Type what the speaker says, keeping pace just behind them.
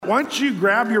why don't you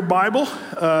grab your Bible,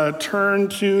 turn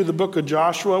to the book of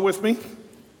Joshua with me.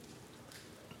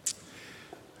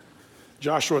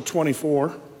 Joshua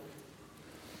 24.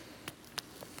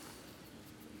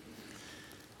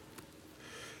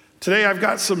 Today I've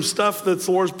got some stuff that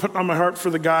the Lord's putting on my heart for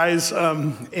the guys,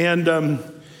 and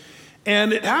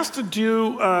it has to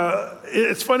do,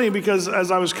 it's funny because as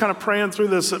I was kind of praying through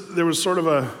this, there was sort of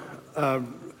I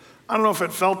don't know if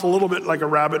it felt a little bit like a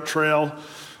rabbit trail,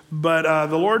 but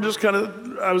the Lord just kind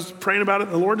of, I was praying about it,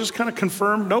 and the Lord just kind of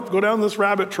confirmed, nope, go down this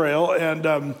rabbit trail.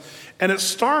 And it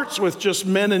starts with just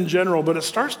men in general, but it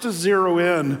starts to zero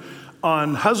in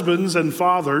on husbands and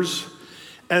fathers.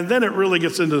 And then it really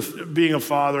gets into being a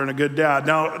father and a good dad.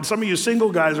 Now, some of you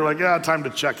single guys are like, yeah, time to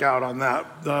check out on that.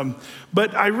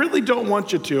 But I really don't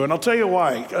want you to, and I'll tell you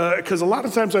why. Because a lot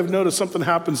of times I've noticed something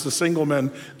happens to single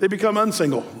men. They become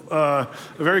unsingle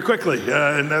very quickly,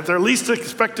 and at their least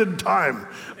expected time.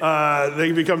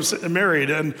 They become married,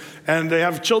 and they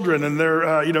have children, and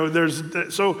they're,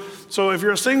 so if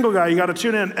you're a single guy, you got to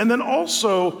tune in. And then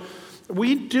also,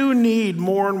 we do need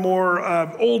more and more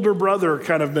older brother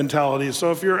kind of mentality.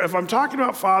 So if I'm talking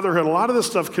about fatherhood, a lot of this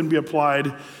stuff can be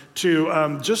applied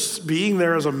to just being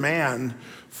there as a man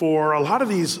for a lot of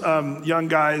these young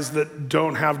guys that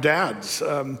don't have dads.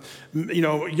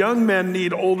 Young men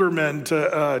need older men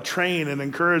to train and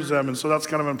encourage them, and so that's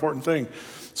kind of an important thing.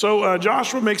 So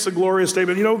Joshua makes a glorious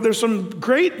statement. There's some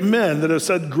great men that have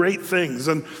said great things,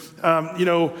 and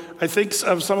I think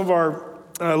of some of our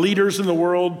leaders in the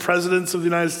world, presidents of the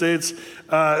United States,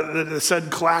 that have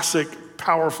said classic,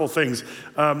 powerful things.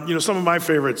 Some of my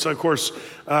favorites, of course,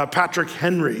 Patrick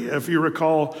Henry. If you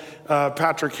recall,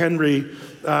 Patrick Henry,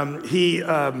 we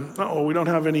don't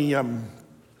have any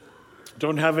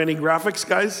graphics,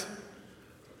 guys?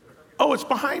 Oh, it's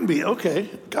behind me. Okay,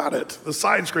 got it. The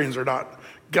side screens are not.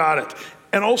 Got it.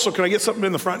 And also, can I get something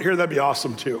in the front here? That'd be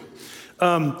awesome too.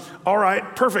 All right,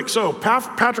 perfect. So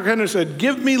Patrick Henry said,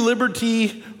 give me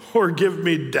liberty or give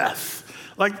me death.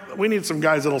 Like, we need some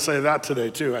guys that'll say that today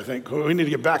too, I think. We need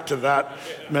to get back to that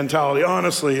mentality.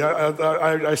 Honestly,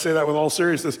 I say that with all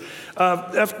seriousness.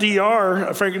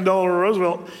 FDR, Franklin Delano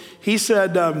Roosevelt, he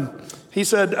said,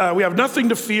 we have nothing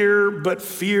to fear but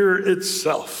fear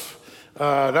itself.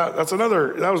 That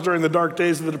was during the dark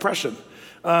days of the Depression.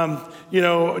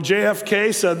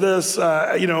 JFK said this,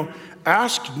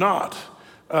 ask not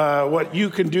what you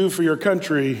can do for your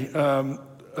country.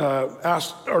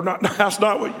 Ask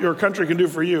not what your country can do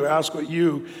for you. Ask what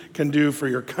you can do for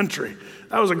your country.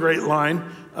 That was a great line.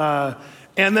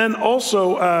 And then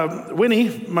also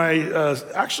Winnie,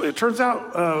 actually it turns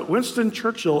out Winston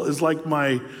Churchill is like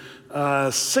my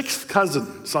sixth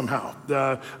cousin somehow.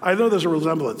 I know there's a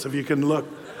resemblance if you can look.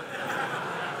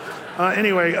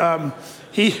 Anyway,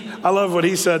 I love what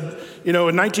he said. In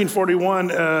 1941,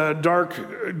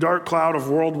 dark cloud of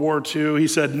World War II, he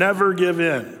said, never give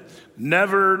in.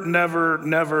 Never, never,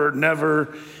 never,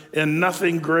 never, in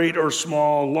nothing great or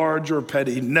small, large or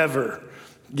petty, never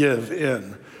give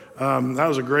in. That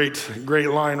was a great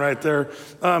line right there.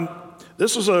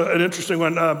 This was an interesting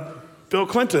one. Bill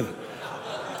Clinton.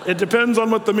 It depends on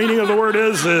what the meaning of the word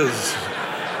is.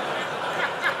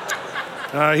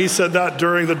 He said that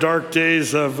during the dark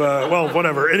days of,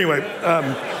 whatever. Anyway,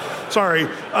 sorry.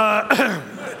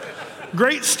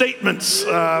 Great statements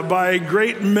by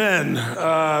great men.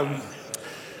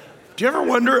 Do you ever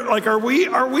wonder, are we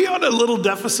on a little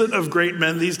deficit of great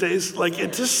men these days?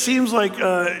 It just seems like,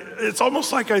 it's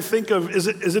almost like I think of, is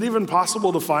it even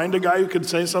possible to find a guy who can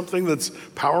say something that's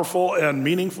powerful and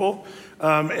meaningful?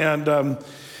 I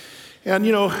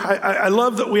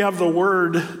love that we have the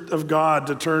Word of God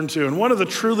to turn to. And one of the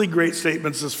truly great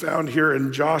statements is found here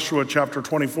in Joshua chapter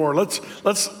 24.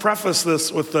 Let's preface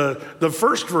this with the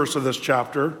first verse of this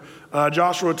chapter,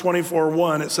 Joshua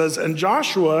 24:1. It says, and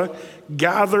Joshua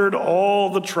gathered all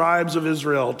the tribes of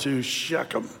Israel to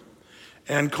Shechem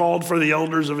and called for the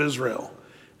elders of Israel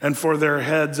and for their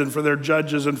heads and for their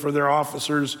judges and for their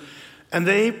officers. And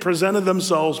they presented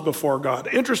themselves before God.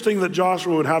 Interesting that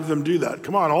Joshua would have them do that.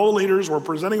 Come on, all the leaders, we're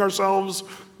presenting ourselves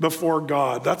before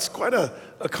God. That's quite a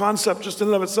concept just in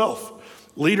and of itself.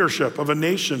 Leadership of a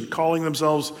nation calling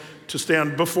themselves to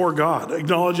stand before God,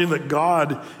 acknowledging that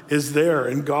God is there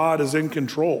and God is in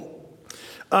control.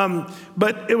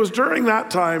 But it was during that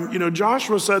time,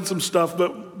 Joshua said some stuff,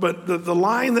 but the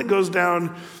line that goes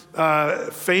down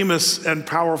famous and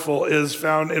powerful is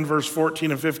found in verse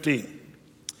 14 and 15.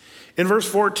 In verse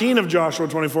 14 of Joshua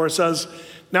 24, it says,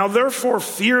 now therefore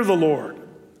fear the Lord,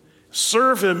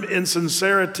 serve him in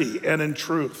sincerity and in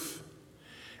truth,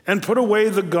 and put away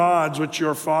the gods which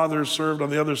your fathers served on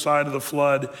the other side of the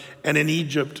flood and in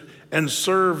Egypt, and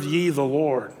serve ye the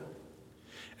Lord.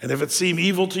 And if it seem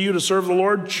evil to you to serve the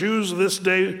Lord, choose this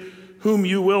day whom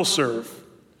you will serve,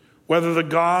 whether the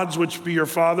gods which your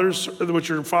fathers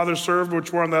served,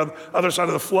 which were on the other side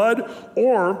of the flood,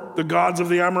 or the gods of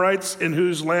the Amorites in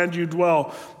whose land you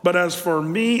dwell. But as for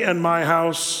me and my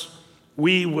house,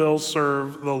 we will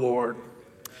serve the Lord.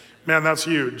 Man, that's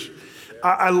huge.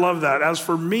 I love that. As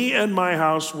for me and my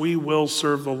house, we will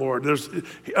serve the Lord.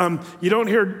 You don't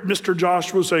hear Mr.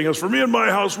 Joshua saying, as for me and my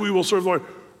house, we will serve the Lord.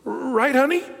 Right,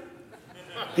 honey?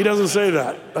 He doesn't say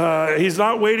that. He's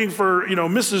not waiting for,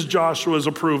 Mrs. Joshua's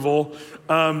approval.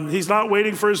 He's not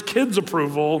waiting for his kids'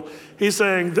 approval. He's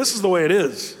saying, this is the way it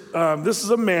is. This is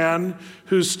a man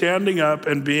who's standing up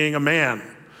and being a man.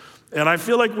 And I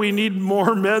feel like we need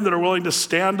more men that are willing to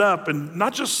stand up and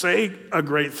not just say a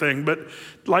great thing, but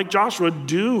like Joshua,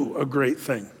 do a great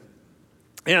thing.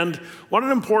 And what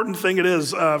an important thing it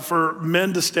is for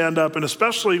men to stand up, and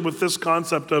especially with this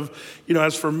concept of,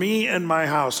 as for me and my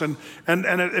house. And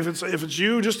if it's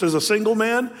you just as a single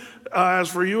man, as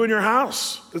for you and your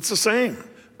house, it's the same.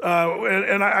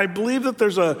 And I believe that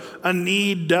there's a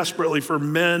need desperately for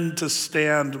men to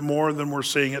stand more than we're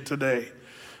seeing it today.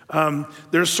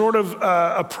 There's sort of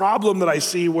a problem that I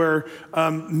see where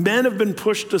men have been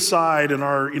pushed aside in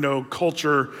our,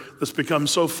 culture that's become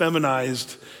so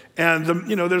feminized. And,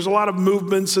 there's a lot of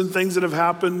movements and things that have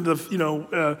happened.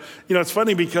 It's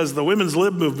funny because the women's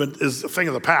lib movement is a thing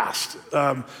of the past.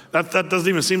 That doesn't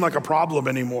even seem like a problem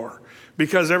anymore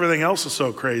because everything else is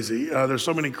so crazy. There's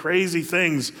so many crazy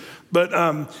things. But,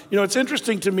 it's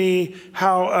interesting to me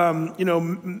how,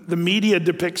 the media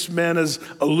depicts men as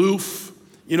aloof,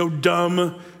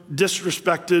 dumb,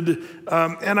 disrespected,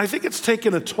 and I think it's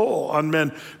taken a toll on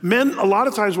men. Men, a lot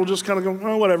of times, will just kind of go,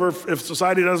 oh, whatever. If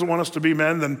society doesn't want us to be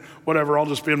men, then whatever. I'll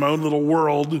just be in my own little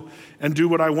world and do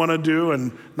what I want to do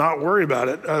and not worry about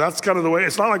it. That's kind of the way.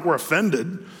 It's not like we're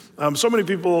offended. So many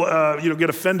people, get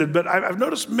offended, but I've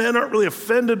noticed men aren't really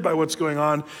offended by what's going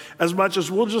on as much as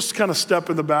we'll just kind of step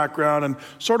in the background and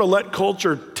sort of let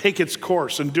culture take its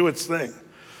course and do its thing.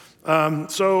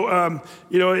 It's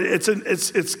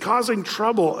causing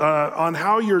trouble on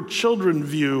how your children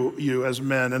view you as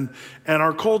men, and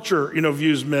our culture,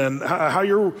 views men, how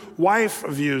your wife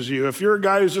views you. If you're a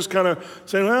guy who's just kind of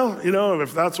saying, well,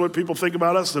 if that's what people think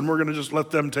about us, then we're going to just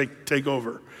let them take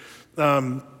over.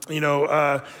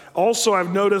 Also,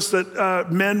 I've noticed that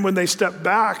men, when they step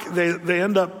back, they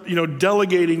end up,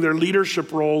 delegating their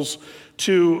leadership roles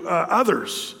to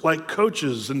others, like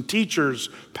coaches and teachers,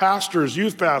 pastors,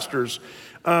 youth pastors,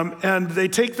 and they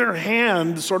take their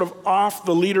hand sort of off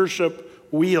the leadership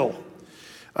wheel.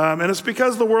 And it's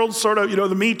because the world's sort of,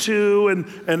 the Me Too and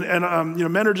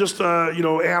men are just,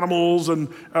 animals and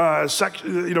sex,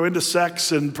 into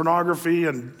sex and pornography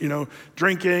and,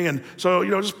 drinking. And so,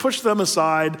 just push them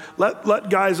aside.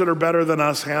 Let guys that are better than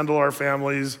us handle our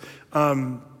families.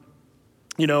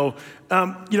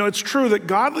 It's true that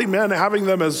godly men, having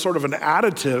them as sort of an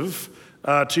additive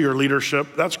to your leadership,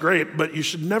 that's great, but you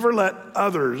should never let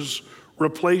others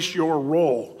replace your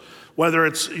role, whether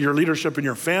it's your leadership in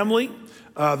your family,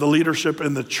 the leadership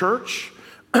in the church.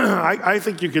 I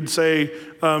think you could say,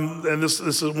 and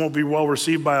this won't be well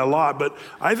received by a lot, but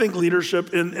I think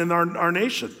leadership in our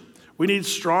nation. We need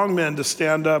strong men to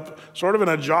stand up sort of in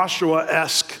a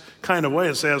Joshua-esque kind of way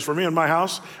and say, as for me and my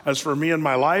house, as for me and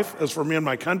my life, as for me and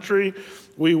my country,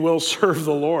 we will serve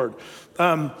the Lord.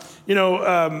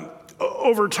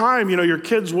 Over time, your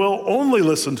kids will only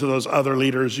listen to those other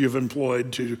leaders you've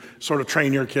employed to sort of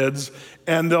train your kids,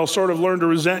 and they'll sort of learn to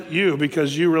resent you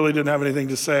because you really didn't have anything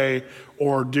to say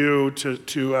or do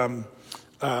to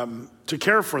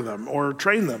care for them or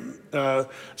train them.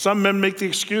 Some men make the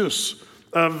excuse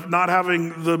of not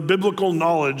having the biblical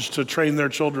knowledge to train their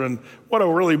children. What a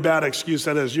really bad excuse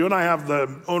that is. You and I have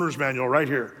the owner's manual right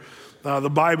here. The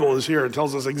Bible is here and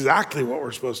tells us exactly what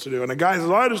we're supposed to do. And a guy says,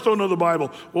 I just don't know the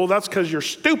Bible. Well, that's because you're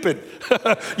stupid.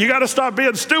 You got to stop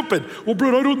being stupid. Well,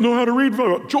 Brent, I don't know how to read.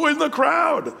 Join the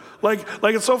crowd. Like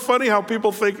it's so funny how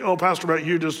people think, oh, Pastor Brent,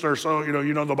 you just are so,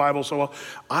 you know the Bible so well.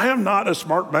 I am not a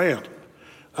smart man.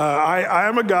 I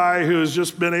am a guy who has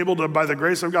just been able to, by the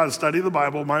grace of God, study the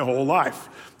Bible my whole life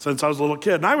since I was a little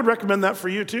kid. And I would recommend that for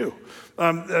you too.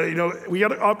 We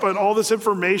got up on all this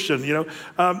information.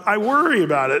 I worry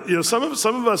about it. Some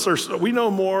of us we know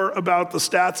more about the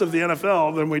stats of the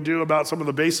NFL than we do about some of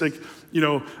the basic,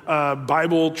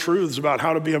 Bible truths about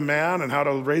how to be a man and how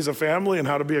to raise a family and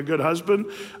how to be a good husband.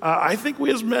 I think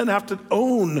we as men have to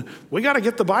we got to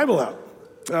get the Bible out.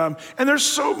 And there's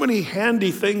so many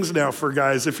handy things now for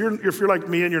guys. If you're like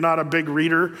me and you're not a big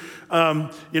reader,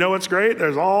 you know what's great?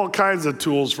 There's all kinds of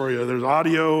tools for you. There's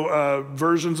audio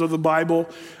versions of the Bible.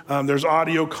 There's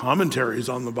audio commentaries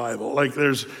on the Bible. Like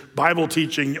there's Bible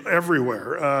teaching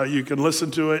everywhere. You can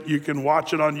listen to it. You can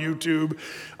watch it on YouTube.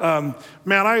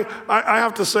 Man, I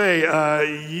have to say,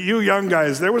 you young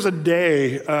guys, there was a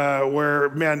day where,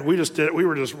 man, we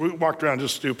walked around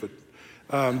just stupid.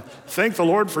 Thank the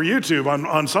Lord for YouTube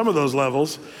on some of those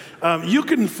levels. You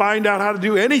can find out how to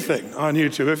do anything on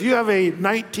YouTube. If you have a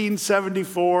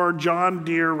 1974 John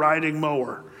Deere riding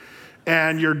mower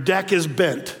and your deck is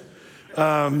bent,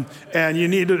 and you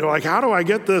need to, like, how do I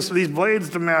get these blades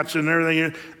to match and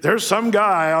everything? There's some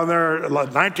guy on their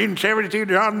 1972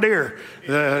 John Deere,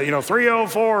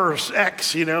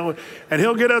 304X, and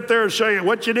he'll get up there and show you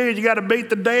what you need. You got to beat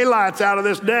the daylights out of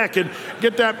this deck and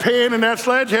get that pin and that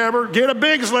sledgehammer, get a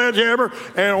big sledgehammer,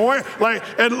 and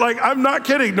I'm not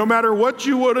kidding. No matter what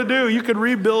you want to do, you could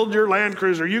rebuild your Land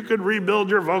Cruiser, you could rebuild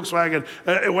your Volkswagen,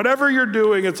 whatever you're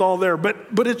doing, it's all there.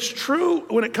 But it's true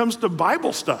when it comes to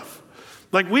Bible stuff.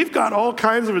 Like we've got all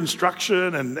kinds of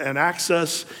instruction and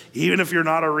access, even if you're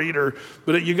not a reader,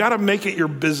 but you got to make it your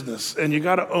business and you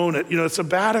got to own it. It's a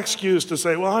bad excuse to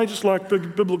say, well, I just lack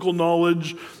biblical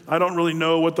knowledge. I don't really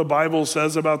know what the Bible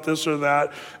says about this or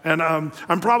that. And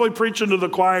I'm probably preaching to the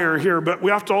choir here, but we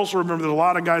have to also remember there's a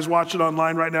lot of guys watching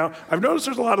online right now. I've noticed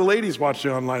there's a lot of ladies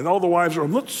watching online. All the wives are,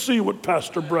 let's see what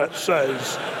Pastor Brett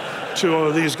says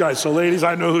to these guys. So ladies,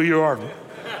 I know who you are.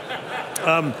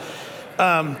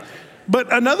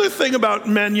 But another thing about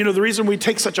men, the reason we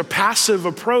take such a passive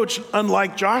approach,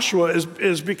 unlike Joshua,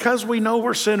 is because we know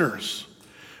we're sinners.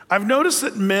 I've noticed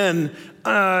that men,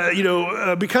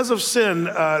 because of sin,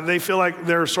 they feel like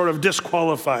they're sort of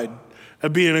disqualified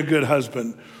of being a good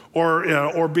husband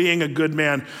or being a good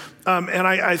man. And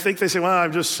I think they say, well,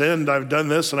 I've just sinned. I've done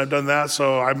this and I've done that,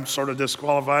 so I'm sort of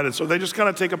disqualified. And so they just kind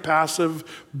of take a passive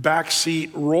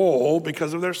backseat role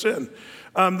because of their sin.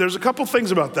 There's a couple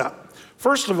things about that.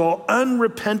 First of all,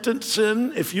 unrepentant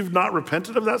sin, if you've not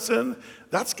repented of that sin,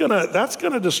 that's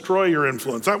gonna destroy your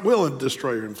influence. That will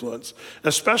destroy your influence,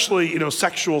 especially,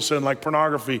 sexual sin like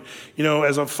pornography.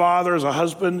 As a father, as a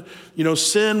husband,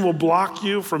 sin will block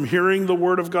you from hearing the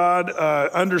word of God,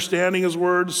 understanding his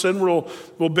word. Sin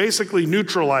will basically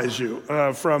neutralize you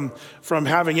from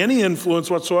having any influence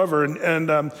whatsoever.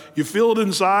 And you feel it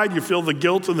inside, you feel the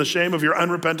guilt and the shame of your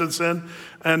unrepentant sin,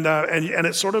 and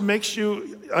it sort of makes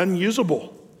you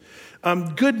unusable.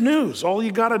 Good news, all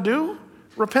you gotta do,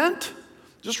 repent.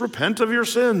 Just repent of your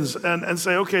sins and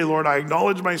say, okay, Lord, I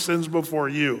acknowledge my sins before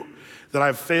you, that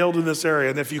I've failed in this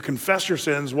area. And if you confess your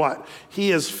sins, what?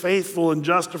 He is faithful and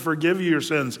just to forgive you your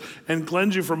sins and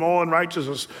cleanse you from all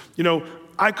unrighteousness.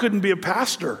 I couldn't be a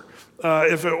pastor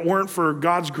if it weren't for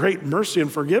God's great mercy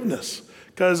and forgiveness,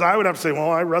 because I would have to say, well,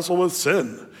 I wrestle with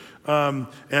sin.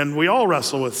 And we all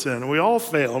wrestle with sin, and we all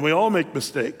fail, and we all make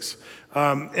mistakes.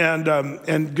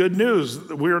 And good news,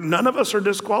 none of us are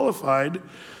disqualified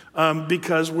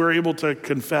because we're able to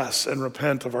confess and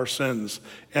repent of our sins,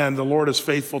 and the Lord is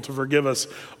faithful to forgive us.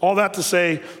 All that to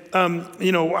say,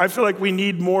 I feel like we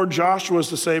need more Joshuas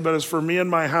to say, but as for me and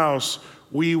my house,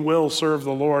 we will serve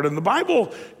the Lord. And the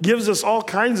Bible gives us all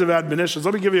kinds of admonitions.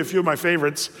 Let me give you a few of my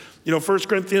favorites. 1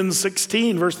 Corinthians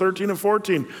 16, verse 13 and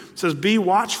 14 says, be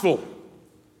watchful,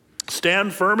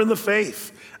 stand firm in the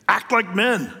faith, act like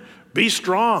men, be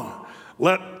strong.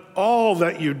 Let all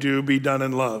that you do be done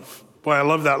in love. Boy, I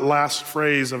love that last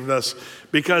phrase of this,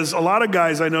 because a lot of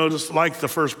guys I know just like the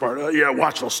first part.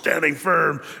 Watchful, standing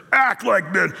firm, act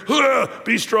like men,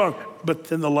 be strong. But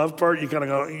then the love part, you kind of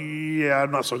go,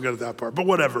 I'm not so good at that part, but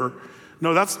whatever.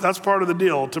 No, that's part of the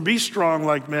deal, to be strong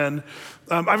like men.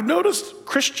 I've noticed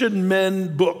Christian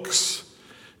men books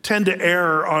tend to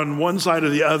err on one side or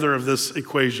the other of this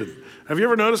equation. Have you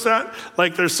ever noticed that?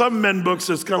 Like there's some men books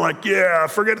that's kind of like,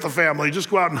 forget the family. Just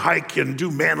go out and hike and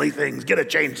do manly things. Get a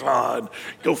chainsaw and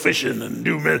go fishing and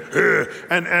do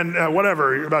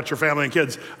whatever about your family and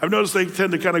kids. I've noticed they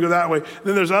tend to kind of go that way.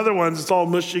 Then there's other ones, it's all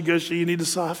mushy-gushy. You need to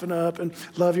soften up and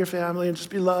love your family and just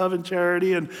be love and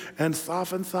charity and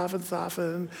soften.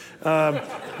 No,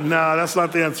 that's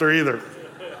not the answer either.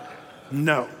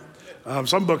 No.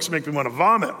 Some books make me want to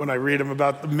vomit when I read them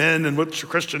about the men and what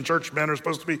Christian church men are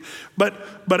supposed to be.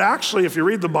 But actually, if you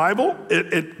read the Bible,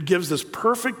 it gives this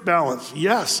perfect balance.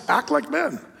 Yes, act like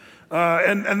men.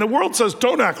 And the world says,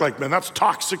 don't act like men. That's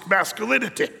toxic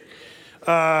masculinity.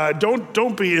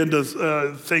 Don't be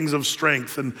into things of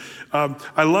strength. And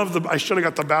I should have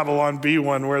got the Babylon Bee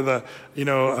one where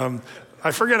I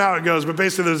forget how it goes, but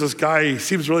basically there's this guy, he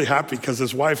seems really happy because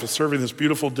his wife is serving this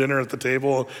beautiful dinner at the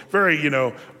table. Very,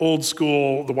 old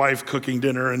school, the wife cooking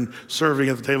dinner and serving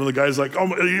at the table. The guy's like,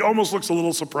 he almost looks a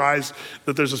little surprised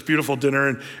that there's this beautiful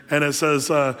dinner. And it says,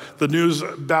 the news,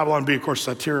 Babylon Bee, of course,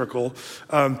 satirical,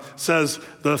 says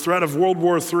the threat of World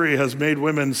War III has made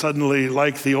women suddenly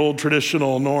like the old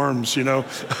traditional norms,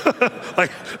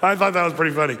 Like, I thought that was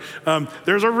pretty funny.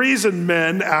 There's a reason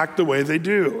men act the way they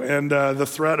do. And the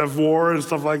threat of war and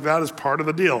stuff like that is part of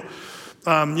the deal.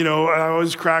 I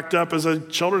always cracked up as a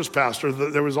children's pastor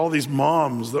that there was all these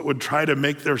moms that would try to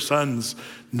make their sons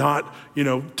not,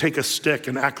 take a stick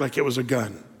and act like it was a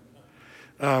gun.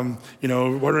 Running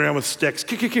around with sticks,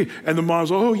 and the mom's,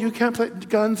 you can't play,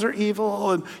 guns are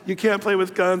evil, and you can't play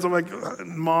with guns. I'm like,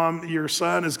 Mom, your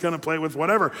son is gonna play with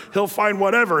whatever. He'll find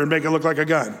whatever and make it look like a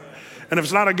gun. And if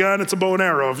it's not a gun, it's a bow and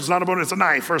arrow. If it's not a bow, it's a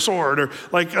knife or a sword. Or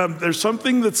there's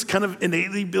something that's kind of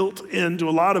innately built into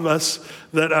a lot of us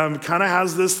that kind of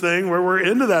has this thing where we're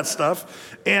into that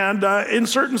stuff. And in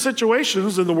certain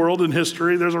situations in the world and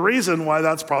history, there's a reason why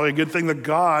that's probably a good thing that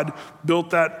God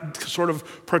built that sort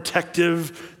of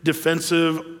protective,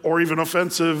 defensive, or even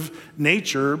offensive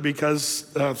nature because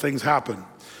things happen.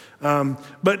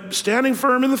 But standing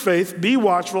firm in the faith, be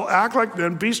watchful, act like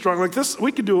men, be strong. Like this,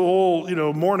 we could do a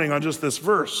whole, morning on just this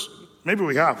verse. Maybe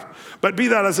we have. But be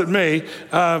that as it may,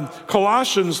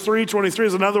 Colossians 3:23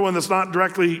 is another one that's not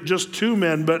directly just to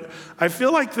men, but I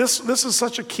feel like this is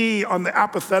such a key on the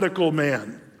apathetical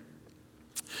man.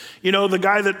 The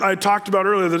guy that I talked about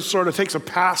earlier that sort of takes a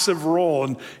passive role,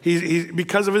 and he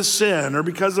because of his sin or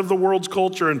because of the world's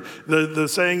culture and the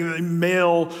saying that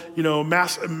male,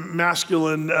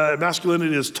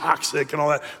 masculinity is toxic and all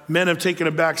that. Men have taken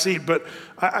a back seat, but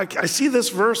I see this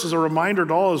verse as a reminder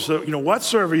to all of us that,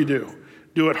 whatsoever you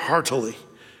do it heartily,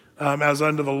 as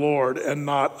unto the Lord and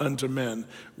not unto men.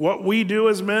 What we do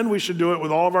as men, we should do it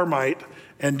with all of our might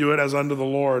and do it as unto the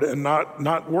Lord and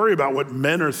not worry about what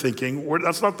men are thinking.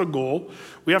 That's not the goal.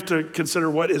 We have to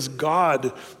consider what is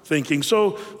God thinking.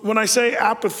 So when I say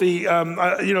apathy,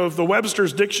 if the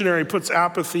Webster's dictionary puts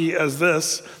apathy as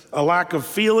this, a lack of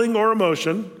feeling or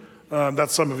emotion,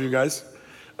 that's some of you guys.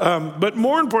 But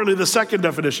more importantly, the second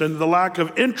definition, the lack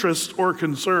of interest or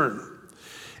concern.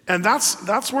 And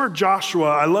that's where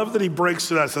Joshua, I love that he breaks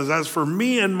to that, says, as for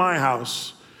me and my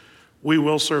house, we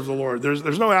will serve the Lord.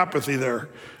 There's no apathy there.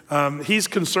 He's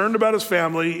concerned about his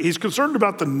family. He's concerned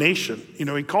about the nation. He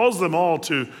calls them all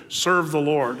to serve the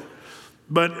Lord.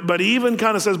 But he even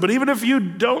kind of says, but even if you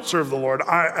don't serve the Lord,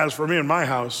 as for me and my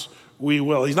house, we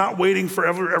will. He's not waiting for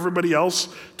everybody else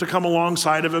to come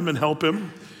alongside of him and help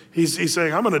him. He's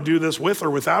saying, I'm going to do this with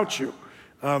or without you.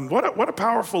 What a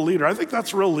powerful leader. I think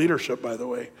that's real leadership, by the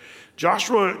way.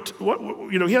 Joshua,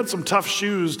 he had some tough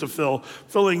shoes to fill,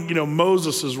 filling,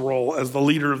 Moses' role as the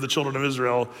leader of the children of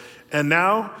Israel. And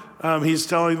now he's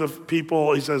telling the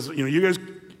people, he says, you guys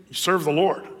serve the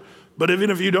Lord. But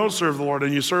even if you don't serve the Lord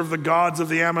and you serve the gods of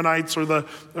the Ammonites or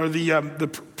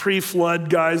the pre-flood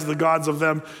guys, the gods of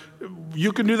them,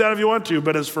 you can do that if you want to.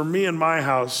 But as for me and my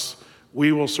house,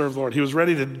 we will serve the Lord. He was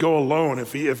ready to go alone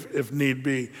if need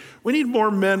be. We need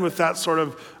more men with that sort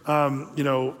of,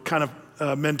 kind of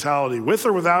mentality. With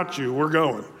or without you, we're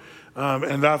going.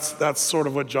 And that's sort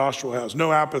of what Joshua has.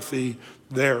 No apathy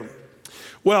there.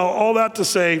 Well, all that to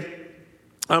say,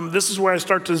 this is where I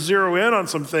start to zero in on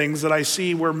some things that I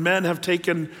see where men have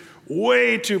taken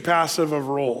way too passive of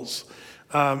roles.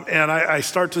 And I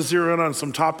start to zero in on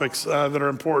some topics that are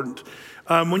important.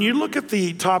 When you look at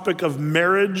the topic of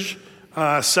marriage,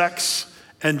 sex,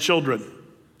 and children,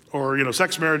 or,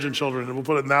 sex, marriage, and children, and we'll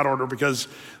put it in that order because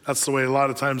that's the way a lot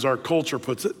of times our culture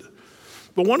puts it.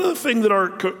 But one of the things that our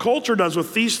culture does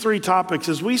with these three topics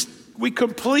is we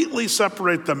completely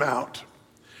separate them out.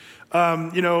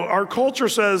 Our culture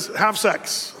says, have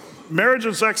sex. Marriage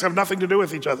and sex have nothing to do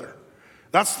with each other.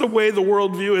 That's the way the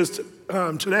worldview is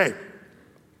today.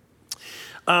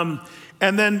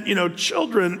 And then,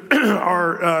 children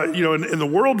are, in the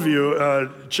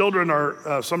worldview, children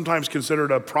are sometimes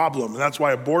considered a problem. And that's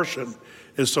why abortion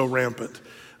is so rampant.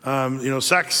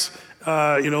 Sex,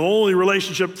 the only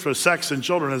relationship for sex and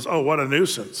children is, what a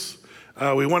nuisance.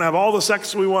 We want to have all the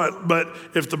sex we want, but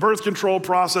if the birth control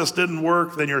process didn't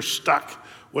work, then you're stuck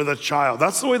with a child.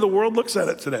 That's the way the world looks at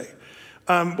it today.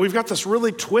 We've got this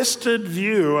really twisted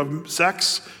view of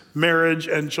sex, marriage,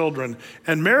 and children.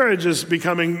 And marriage is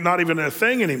becoming not even a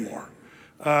thing anymore.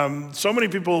 So many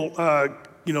people,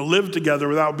 live together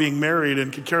without being married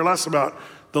and could care less about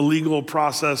the legal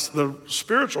process, the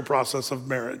spiritual process of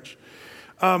marriage.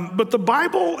 But the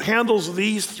Bible handles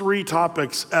these three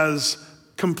topics as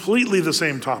completely the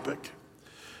same topic.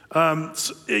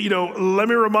 Let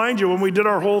me remind you, when we did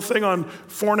our whole thing on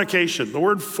fornication, the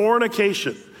word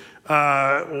fornication,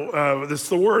 it's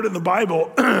the word in the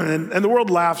Bible, and the world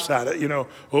laughs at it,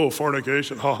 oh,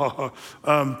 fornication, ha, ha,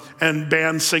 ha. And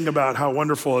bands sing about how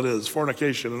wonderful it is,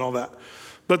 fornication and all that.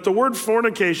 But the word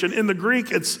fornication, in the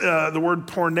Greek, it's the word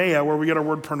porneia, where we get our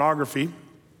word pornography.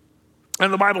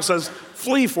 And the Bible says,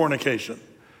 flee fornication.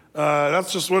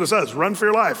 That's just what it says. Run for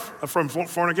your life from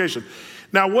fornication.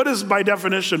 Now, what is, by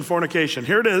definition, fornication?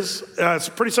 Here it is. It's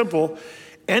pretty simple.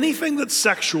 Anything that's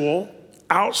sexual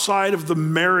outside of the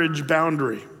marriage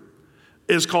boundary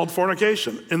is called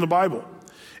fornication in the Bible.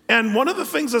 And one of the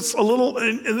things that's a little,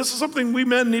 and this is something we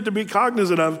men need to be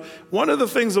cognizant of, one of the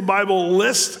things the Bible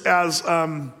lists as,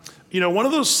 one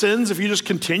of those sins, if you just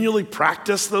continually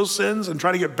practice those sins and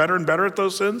try to get better and better at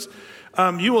those sins,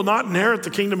 you will not inherit the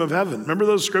kingdom of heaven. Remember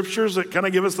those scriptures that kind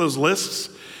of give us those lists?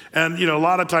 And, a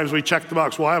lot of times we check the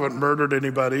box. Well, I haven't murdered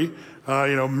anybody.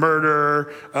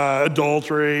 Murder,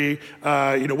 adultery,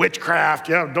 witchcraft.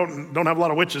 Yeah, don't have a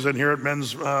lot of witches in here at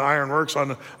Men's Iron Works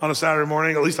on a Saturday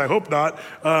morning. At least I hope not.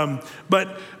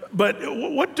 But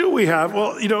what do we have?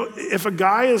 Well, if a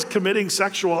guy is committing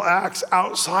sexual acts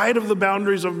outside of the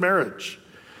boundaries of marriage,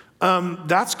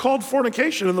 that's called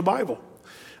fornication in the Bible.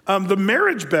 The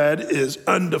marriage bed is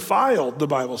undefiled, the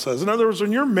Bible says. In other words,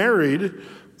 when you're married,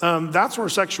 that's where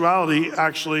sexuality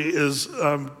actually is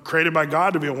created by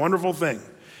God to be a wonderful thing.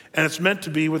 And it's meant to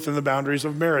be within the boundaries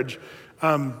of marriage.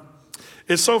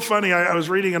 It's so funny. I was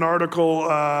reading an article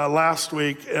last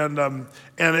week, and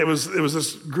it was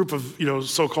this group of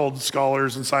so-called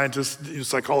scholars and scientists,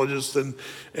 psychologists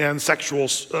and sexual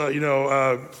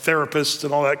therapists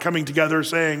and all that coming together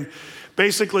saying,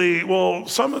 basically, well,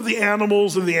 some of the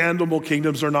animals in the animal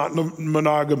kingdoms are not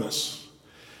monogamous.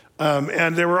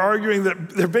 And they were arguing that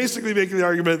they're basically making the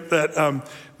argument that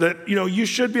you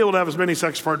should be able to have as many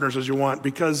sex partners as you want,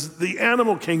 because the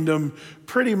animal kingdom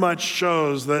pretty much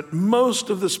shows that most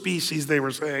of the species, they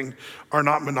were saying, are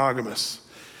not monogamous.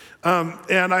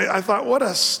 And I thought, what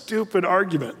a stupid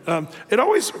argument. It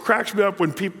always cracks me up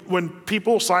when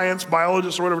people, science,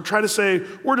 biologists or whatever, try to say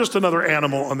we're just another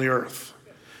animal on the earth.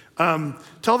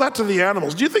 Tell that to the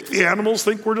animals. Do you think the animals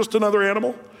think we're just another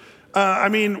animal?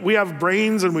 We have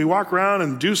brains and we walk around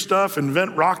and do stuff,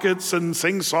 invent rockets and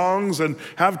sing songs and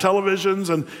have televisions,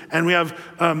 and we have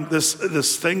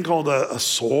this thing called a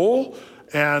soul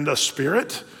and a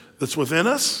spirit that's within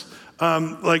us.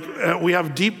 We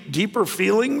have deeper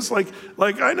feelings. Like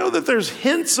I know that there's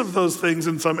hints of those things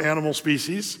in some animal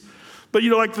species, but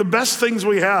like the best things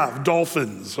we have,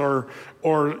 dolphins or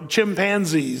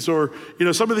chimpanzees, or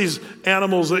some of these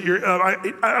animals that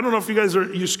I don't know if you guys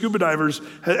are scuba divers.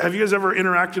 Have you guys ever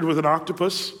interacted with an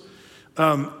octopus?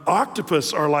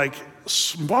 Octopus are like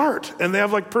smart, and they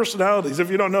have like personalities. If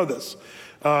you don't know this,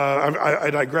 I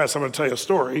digress. I'm going to tell you a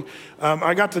story.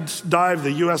 I got to dive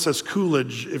the USS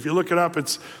Coolidge. If you look it up,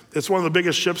 it's one of the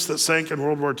biggest ships that sank in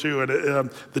World War II.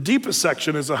 And the deepest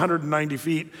section is 190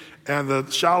 feet, and the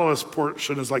shallowest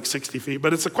portion is like 60 feet.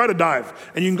 But it's quite a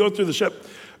dive, and you can go through the ship.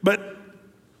 But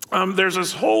there's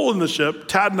this hole in the ship.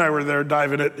 Tad and I were there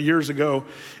diving it years ago,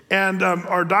 and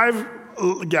our dive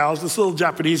gals, this little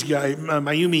Japanese guy,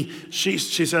 Mayumi, she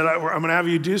said, I'm going to have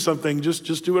you do something.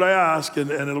 Just do what I ask, and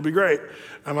it'll be great.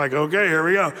 I'm like, okay, here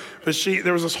we go. But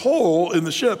there was this hole in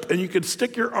the ship, and you could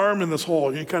stick your arm in this hole,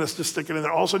 and you kind of just stick it in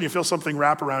there. All of a sudden, you feel something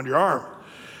wrap around your arm.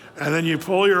 And then you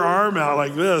pull your arm out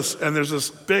like this, and there's this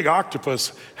big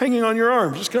octopus hanging on your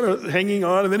arm, just kind of hanging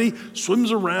on, and then he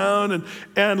swims around,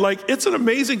 and like, it's an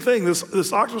amazing thing.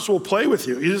 This octopus will play with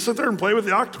you. You just sit there and play with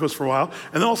the octopus for a while,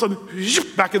 and then all of a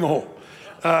sudden, back in the hole.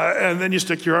 And then you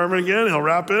stick your arm in again, and he'll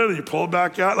wrap it, and you pull it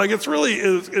back out. Like,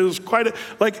 it was quite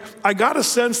I got a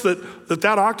sense that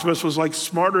octopus was like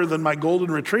smarter than my golden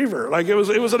retriever. Like, it was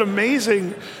an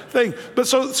amazing thing. But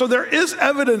so there is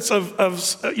evidence of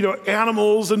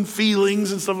animals and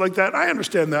feelings and stuff like that. I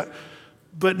understand that.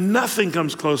 But nothing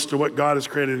comes close to what God has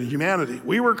created in humanity.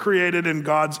 We were created in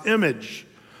God's image.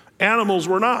 Animals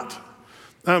were not.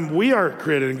 We are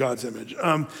created in God's image.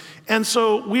 And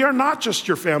so we are not just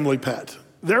your family pet.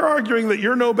 They're arguing that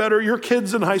you're no better, your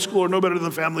kids in high school are no better than the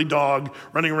family dog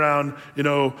running around,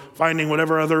 finding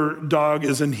whatever other dog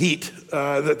is in heat.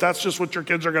 That's just what your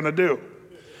kids are going to do.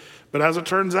 But as it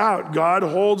turns out, God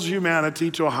holds humanity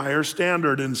to a higher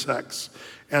standard in sex.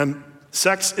 And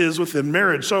sex is within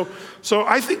marriage. So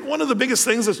I think one of the biggest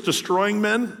things that's destroying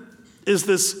men is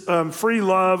this free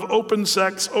love, open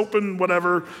sex, open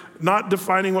whatever, not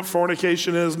defining what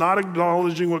fornication is, not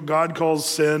acknowledging what God calls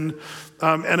sin.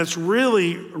 And it's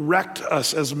really wrecked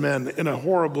us as men in a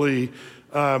horribly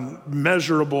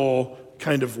measurable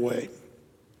kind of way.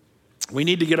 We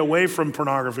need to get away from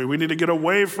pornography. We need to get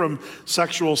away from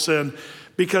sexual sin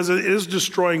because it is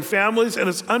destroying families and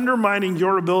it's undermining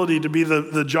your ability to be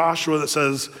the Joshua that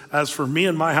says, as for me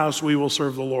and my house, we will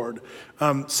serve the Lord.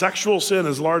 Sexual sin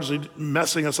is largely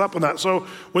messing us up on that. So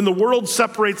when the world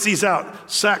separates these out,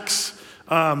 sex,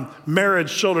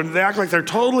 marriage, children, they act like they're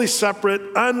totally separate,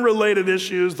 unrelated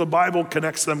issues. The Bible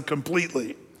connects them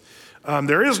completely.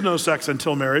 There is no sex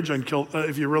until marriage,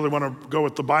 if you really want to go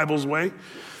with the Bible's way.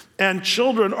 And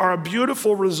children are a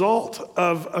beautiful result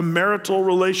of a marital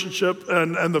relationship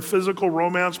and the physical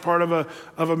romance part of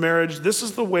a marriage. This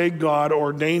is the way God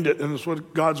ordained it, and it's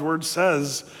what God's word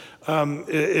says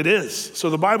it is. So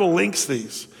the Bible links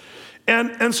these.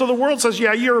 And so the world says,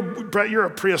 yeah, you're a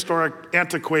prehistoric,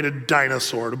 antiquated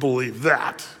dinosaur to believe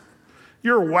that.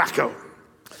 You're a wacko.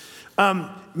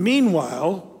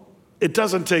 Meanwhile, it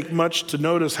doesn't take much to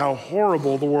notice how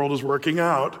horrible the world is working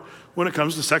out when it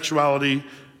comes to sexuality,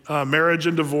 marriage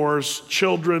and divorce,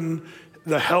 children,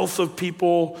 the health of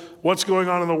people, what's going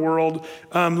on in the world.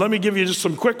 Let me give you just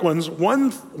some quick ones.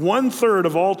 One third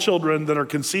of all children that are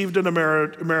conceived in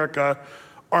America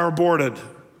are aborted.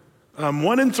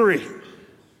 1 in 3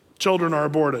 children are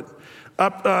aborted.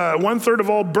 1/3 of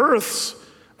all births,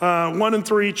 1 in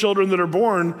 3 children that are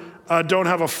born don't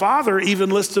have a father even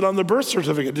listed on the birth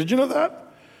certificate. Did you know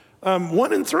that?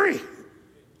 1 in 3.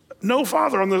 No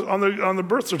father on the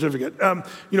birth certificate.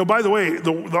 By the way,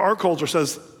 our culture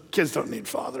says kids don't need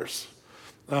fathers.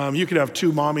 You can have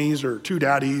 2 mommies or 2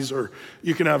 daddies, or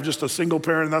you can have just a single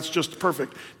parent, and that's just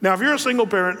perfect. Now, if you're a single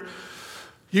parent,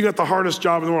 you got the hardest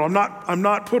job in the world. I'm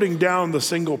not putting down the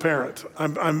single parent.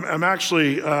 I'm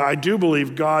actually, I do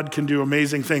believe God can do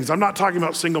amazing things. I'm not talking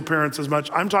about single parents as much.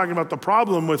 I'm talking about the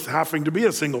problem with having to be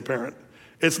a single parent.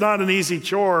 It's not an easy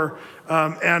chore,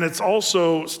 and it's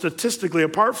also statistically,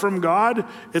 apart from God,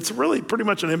 it's really pretty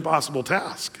much an impossible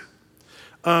task.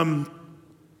 I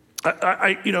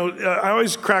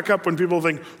always crack up when people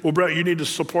think, well, Brett, you need to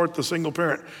support the single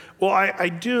parent. Well, I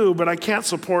do, but I can't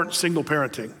support single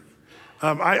parenting.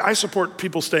 I support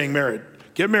people staying married.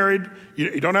 Get married.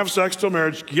 You don't have sex till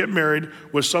marriage. Get married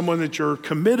with someone that you're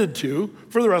committed to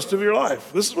for the rest of your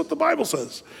life. This is what the Bible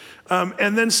says.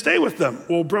 And then stay with them.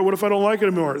 Well, Brett, what if I don't like it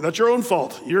anymore? That's your own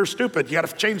fault. You're stupid. You got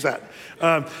to change that.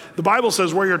 The Bible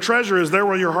says where your treasure is, there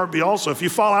will your heart be also. If you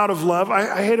fall out of love,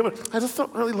 I hate it. I just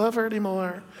don't really love her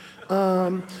anymore.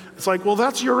 It's like, well,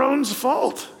 that's your own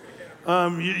fault.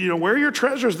 Where your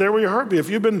treasure is, there will your heart be. If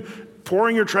you've been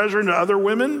pouring your treasure into other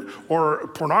women or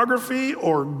pornography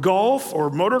or golf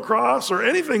or motocross or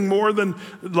anything more than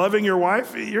loving your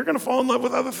wife, you're going to fall in love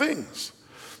with other things.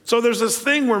 So there's this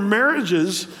thing where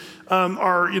marriages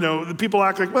the people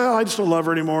act like, well, I just don't love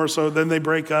her anymore. So then they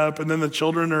break up, and then the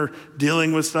children are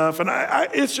dealing with stuff. And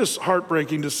it's just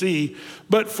heartbreaking to see.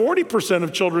 But 40%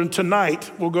 of children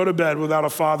tonight will go to bed without a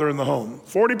father in the home.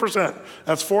 40%.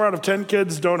 That's 4 out of 10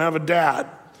 kids don't have a dad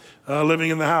living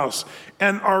in the house.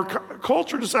 And our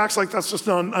culture just acts like that's just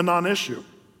a non-issue.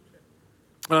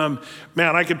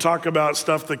 I could talk about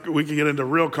stuff that we could get into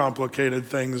real complicated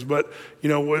things, but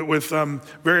with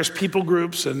various people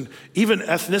groups and even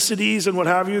ethnicities and what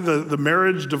have you, the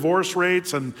marriage divorce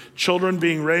rates and children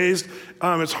being raised,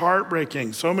 it's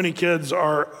heartbreaking. So many kids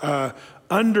are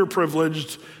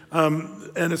underprivileged,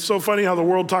 and it's so funny how the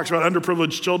world talks about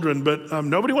underprivileged children, but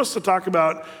nobody wants to talk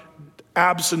about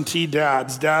absentee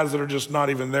dads that are just not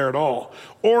even there at all,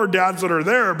 or dads that are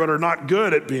there but are not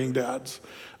good at being dads.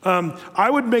 I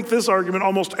would make this argument: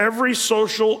 almost every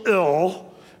social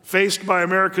ill faced by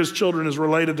America's children is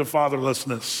related to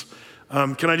fatherlessness.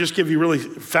 Can I just give you really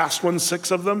fast ones, 6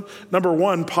 of them? Number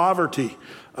 1, poverty.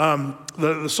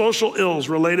 The social ills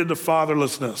related to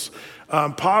fatherlessness.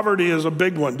 Poverty is a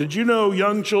big one. Did you know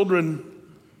young children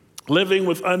living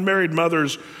with unmarried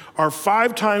mothers are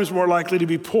 5 times more likely to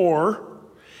be poor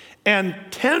and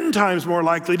 10 times more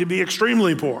likely to be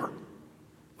extremely poor?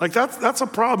 Like that's a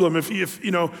problem. If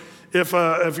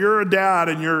you're a dad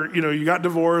and you got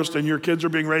divorced and your kids are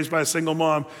being raised by a single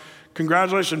mom,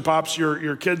 congratulations, pops.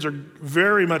 Your kids are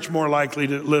very much more likely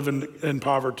to live in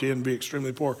poverty and be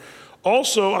extremely poor.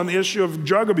 Also, on the issue of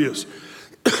drug abuse,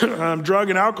 drug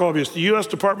and alcohol abuse, the U.S.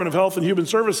 Department of Health and Human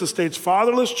Services states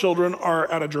fatherless children are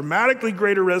at a dramatically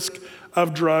greater risk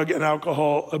of drug and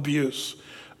alcohol abuse.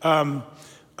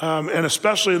 And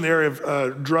especially in the area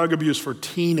of drug abuse for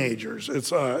teenagers.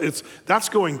 That's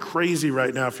going crazy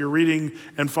right now if you're reading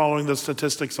and following the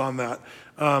statistics on that.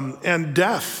 and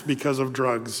death because of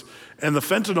drugs. And the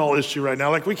fentanyl issue right now,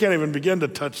 like we can't even begin to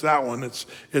touch that one.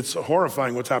 It's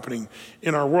horrifying what's happening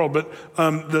in our world. But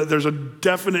there's a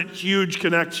definite huge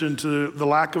connection to the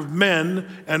lack of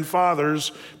men and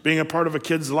fathers being a part of a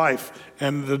kid's life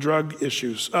and the drug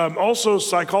issues. Also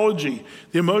psychology,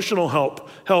 the emotional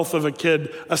health of a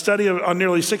kid. A study on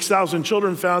nearly 6,000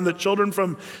 children found that children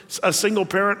from a single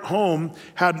parent home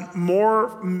had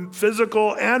more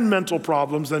physical and mental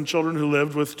problems than children who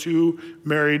lived with two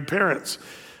married parents.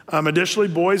 Additionally,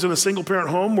 boys in a single-parent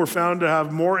home were found to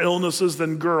have more illnesses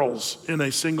than girls in a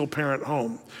single-parent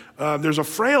home. There's a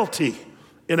frailty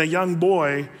in a young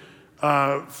boy,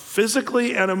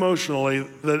 physically and emotionally,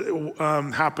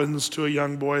 that happens to a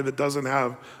young boy that doesn't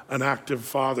have an active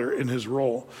father in his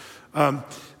role.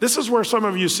 This is where some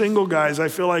of you single guys, I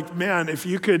feel like, man, if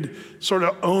you could sort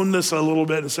of own this a little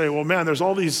bit and say, well, man, there's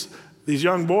all these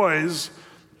young boys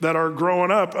that are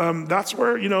growing up, that's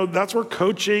where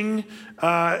coaching,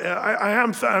 I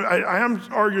am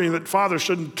arguing that fathers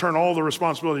shouldn't turn all the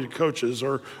responsibility to coaches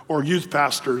or youth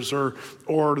pastors or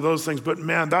those things, but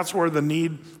man, that's where the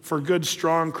need for good,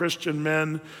 strong Christian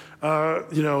men,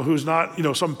 who's not,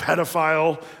 some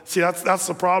pedophile. See, that's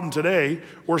the problem today.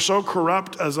 We're so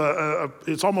corrupt as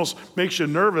it's almost makes you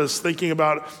nervous thinking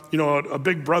about, a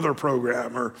Big Brother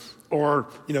program or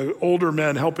older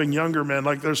men helping younger men.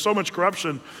 Like there's so much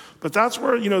corruption, but that's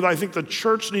where, I think the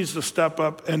church needs to step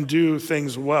up and do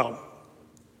things well.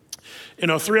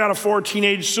 3 out of 4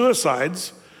 teenage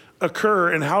suicides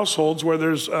occur in households where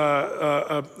there's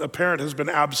a parent has been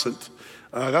absent.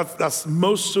 That's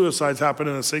most suicides happen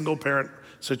in a single parent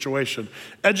situation.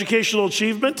 Educational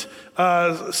achievement,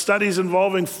 studies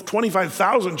involving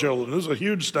 25,000 children. This is a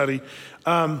huge study.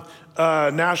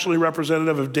 Nationally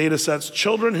representative of data sets.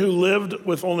 Children who lived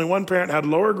with only one parent had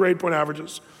lower grade point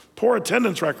averages, poor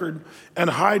attendance record, and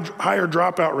higher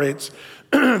dropout rates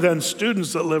than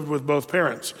students that lived with both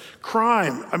parents.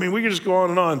 Crime, we could just go on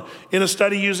and on. In a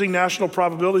study using national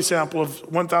probability sample of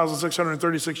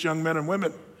 1,636 young men and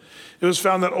women, it was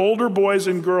found that older boys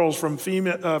and girls from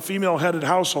female-headed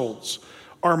households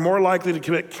are more likely to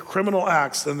commit criminal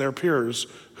acts than their peers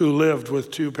who lived with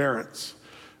two parents.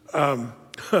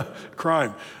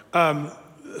 Crime.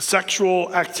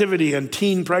 Sexual activity and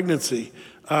teen pregnancy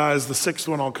is the sixth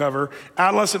one I'll cover.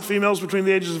 Adolescent females between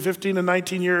the ages of 15 and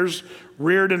 19 years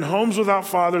reared in homes without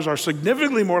fathers are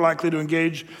significantly more likely to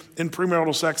engage in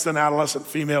premarital sex than adolescent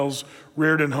females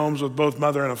reared in homes with both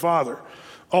mother and a father.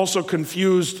 Also,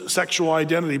 confused sexual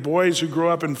identity. Boys who grow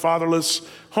up in fatherless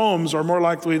homes are more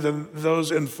likely than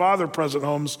those in father-present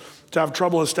homes to have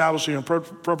trouble establishing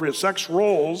appropriate sex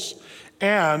roles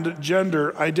and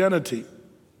gender identity.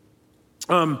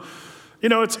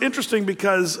 It's interesting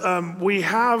because we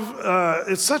have,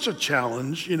 it's such a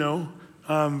challenge,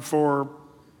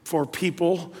 for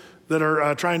people that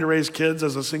are trying to raise kids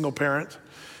as a single parent.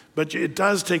 But it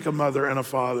does take a mother and a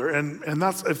father. And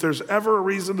that's, if there's ever a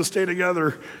reason to stay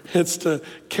together, it's to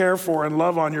care for and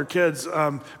love on your kids.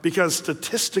 Because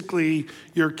statistically,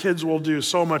 your kids will do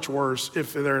so much worse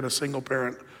if they're in a single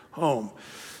parent home.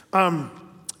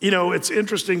 It's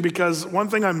interesting because one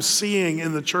thing I'm seeing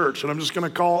in the church, and I'm just going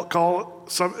to call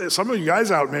some of you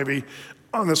guys out maybe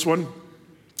on this one.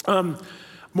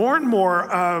 More and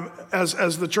more,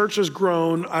 as the church has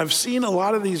grown, I've seen a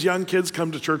lot of these young kids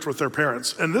come to church with their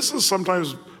parents. And this is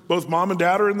sometimes both mom and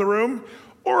dad are in the room,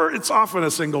 or it's often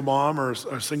a single mom or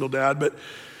a single dad. But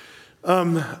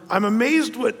I'm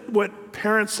amazed what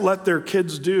parents let their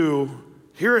kids do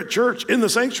here at church in the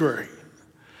sanctuary.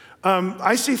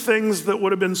 I see things that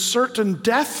would have been certain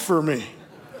death for me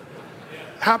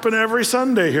happen every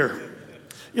Sunday here.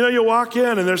 You walk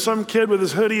in and there's some kid with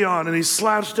his hoodie on and he's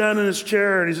slouched down in his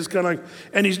chair and he's just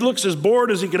and he looks as bored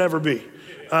as he could ever be.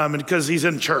 And because he's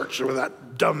in church with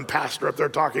that dumb pastor up there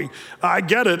talking. I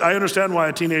get it. I understand why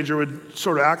a teenager would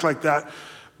sort of act like that.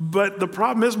 But the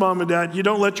problem is, mom and dad, you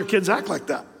don't let your kids act like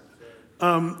that.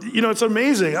 It's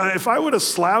amazing. If I would have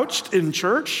slouched in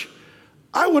church,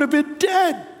 I would have been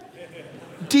dead.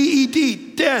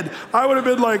 D-E-D, dead. I would have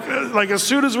been like as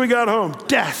soon as we got home,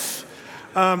 death.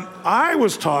 I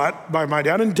was taught by my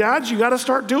dad, and dads, you got to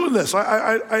start doing this.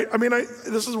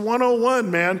 This is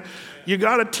 101, man. You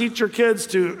got to teach your kids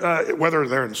to, whether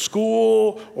they're in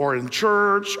school or in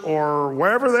church or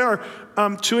wherever they are,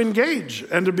 to engage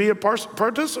and to be a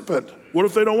participant. What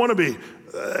if they don't want to be?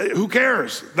 Who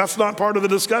cares? That's not part of the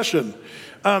discussion.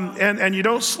 And you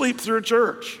don't sleep through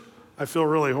church. I feel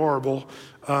really horrible.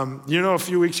 A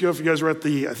few weeks ago, if you guys were at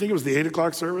I think it was the 8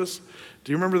 o'clock service,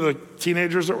 Do you remember the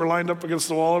teenagers that were lined up against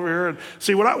the wall over here? And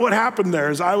see, what happened there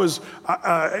is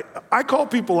I call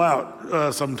people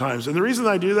out sometimes. And the reason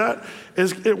I do that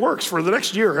is it works. For the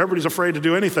next year, everybody's afraid to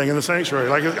do anything in the sanctuary.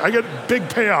 Like, I get big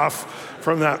payoff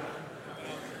from that.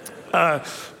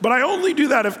 But I only do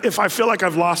that if I feel like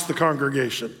I've lost the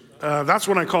congregation. That's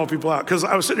when I call people out. Because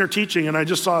I was sitting here teaching and I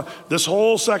just saw this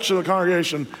whole section of the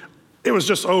congregation. It was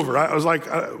just over. I was like,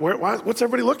 what's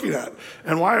everybody looking at?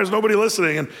 And why is nobody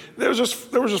listening? And there was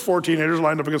just 4 teenagers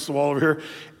lined up against the wall over here.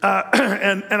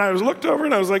 And I was looked over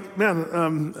and I was like, man,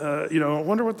 I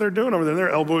wonder what they're doing over there. And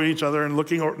they're elbowing each other and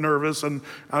looking nervous. And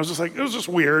I was just like, it was just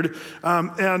weird.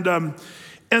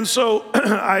 And so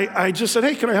I just said,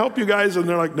 hey, can I help you guys? And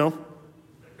they're like, no.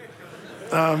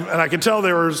 And I could tell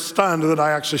they were stunned that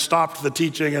I actually stopped the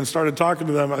teaching and started talking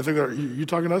to them. I think they're, you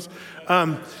talking to us?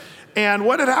 And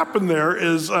what had happened there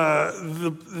is, I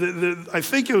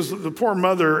think it was the poor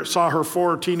mother saw her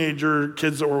 4 teenager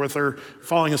kids that were with her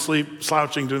falling asleep,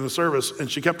 slouching during the service, and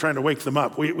she kept trying to wake them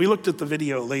up. We looked at the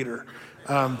video later.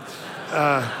 And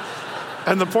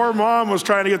the poor mom was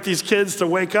trying to get these kids to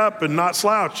wake up and not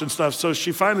slouch and stuff. So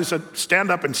she finally said, stand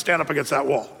up against that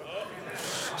wall.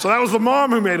 So that was the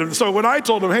mom who made it. So when I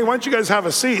told them, hey, why don't you guys have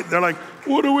a seat? They're like,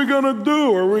 what are we gonna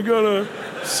do? Are we gonna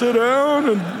sit down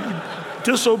and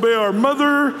disobey our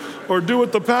mother or do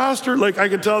what the pastor? Like, I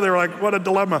could tell they were like, what a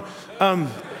dilemma.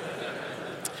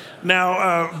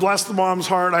 Now, bless the mom's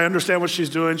heart. I understand what she's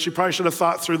doing. She probably should have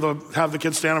thought through have the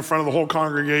kids stand in front of the whole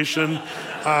congregation.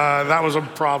 That was a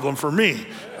problem for me.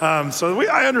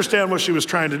 I understand what she was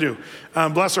trying to do.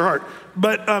 Bless her heart.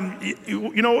 But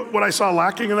you know what I saw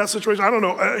lacking in that situation? I don't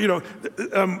know.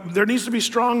 There needs to be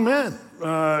strong men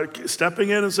stepping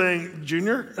in and saying,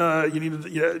 Junior, you need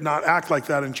to not act like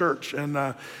that in church. And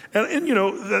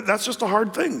that's just a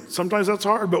hard thing. Sometimes that's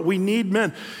hard, but we need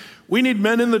men. We need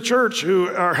men in the church who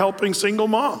are helping single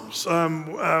moms.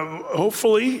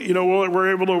 Hopefully,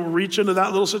 we're able to reach into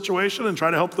that little situation and try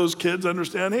to help those kids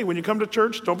understand, hey, when you come to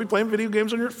church, don't be playing video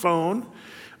games on your phone.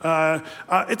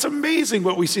 It's amazing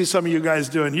what we see some of you guys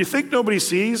doing. You think nobody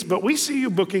sees, but we see you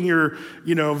booking your,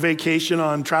 vacation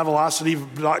on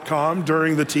Travelocity.com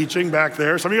during the teaching back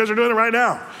there. Some of you guys are doing it right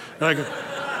now.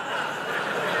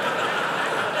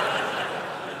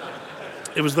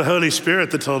 It was the Holy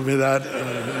Spirit that told me that.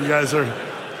 You guys are,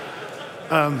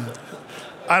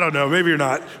 I don't know, maybe you're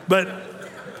not. But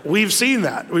we've seen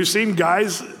that. We've seen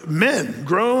guys,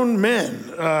 grown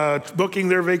men, booking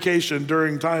their vacation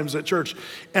during times at church.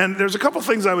 And there's a couple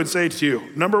things I would say to you.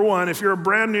 Number one, if you're a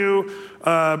brand new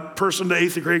person to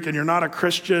Athey Creek and you're not a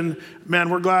Christian, man,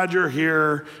 we're glad you're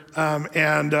here.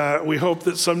 And we hope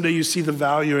that someday you see the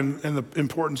value and the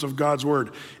importance of God's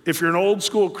word. If you're an old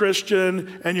school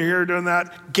Christian and you're here doing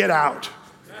that, get out.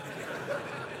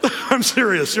 I'm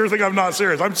serious. You think I'm not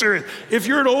serious? I'm serious. If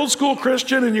you're an old school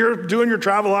Christian and you're doing your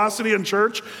Travelocity in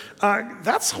church,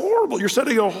 that's horrible. You're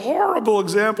setting a horrible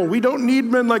example. We don't need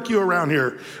men like you around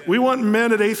here. We want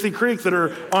men at Athey Creek that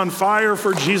are on fire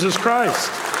for Jesus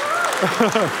Christ.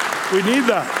 We need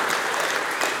that.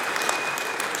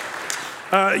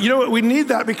 We need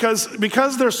that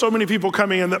because there's so many people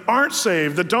coming in that aren't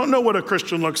saved, that don't know what a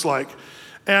Christian looks like.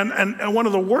 And one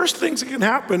of the worst things that can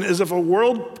happen is if the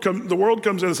world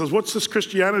comes in and says, what's this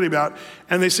Christianity about?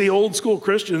 And they see old school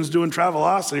Christians doing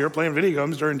Travelocity or playing video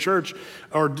games during church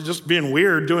or just being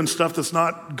weird, doing stuff that's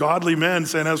not godly men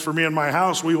saying, as for me and my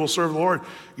house, we will serve the Lord.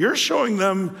 You're showing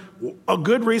them a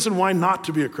good reason why not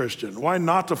to be a Christian, why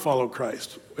not to follow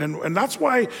Christ. And that's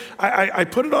why I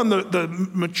put it on the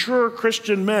mature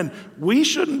Christian men. We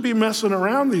shouldn't be messing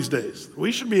around these days.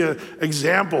 We should be an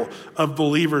example of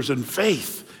believers in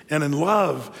faith and in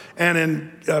love and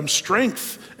in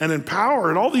strength and in power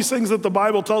and all these things that the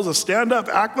Bible tells us. Stand up,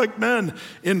 act like men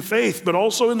in faith, but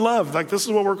also in love. Like, this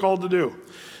is what we're called to do.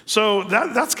 So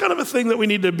that's kind of a thing that we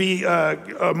need to be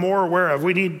more aware of.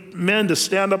 We need men to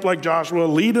stand up like Joshua,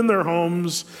 lead in their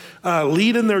homes,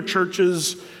 lead in their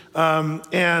churches.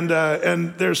 And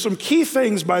there's some key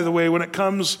things, by the way, when it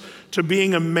comes to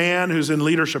being a man who's in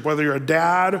leadership, whether you're a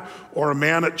dad or a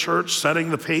man at church setting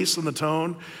the pace and the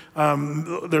tone.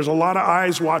 There's a lot of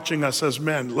eyes watching us as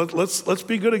men. Let's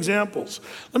be good examples.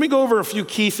 Let me go over a few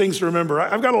key things to remember.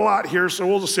 I've got a lot here, so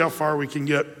we'll just see how far we can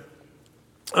get.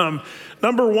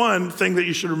 Number one thing that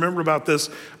you should remember about this,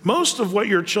 most of what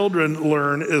your children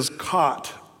learn is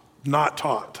caught, not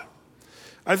taught.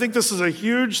 I think this is a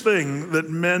huge thing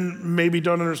that men maybe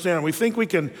don't understand. We think we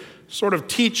can sort of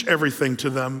teach everything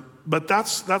to them, but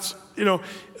that's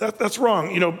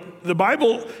wrong. The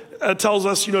Bible tells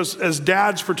us, as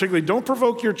dads particularly, don't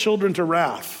provoke your children to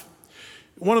wrath.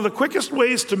 One of the quickest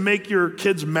ways to make your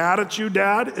kids mad at you,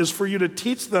 Dad, is for you to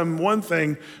teach them one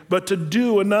thing, but to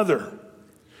do another.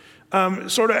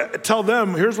 Sort of tell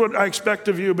them, here's what I expect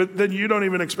of you, but then you don't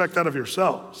even expect that of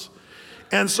yourselves.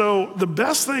 And so the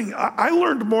best thing, I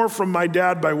learned more from my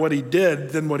dad by what he did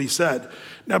than what he said.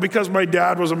 Now, because my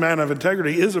dad was a man of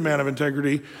integrity, is a man of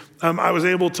integrity, I was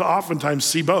able to oftentimes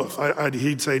see both.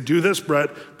 He'd say, do this, Brett,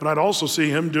 but I'd also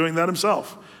see him doing that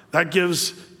himself. That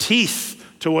gives teeth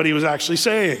to what he was actually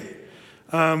saying.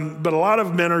 But a lot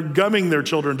of men are gumming their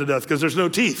children to death because there's no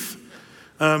teeth.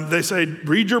 They say,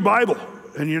 read your Bible,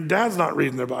 and your dad's not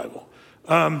reading their Bible.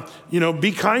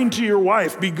 Be kind to your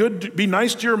wife. Be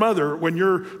nice to your mother when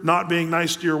you're not being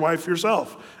nice to your wife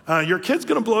yourself. Your kid's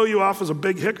gonna blow you off as a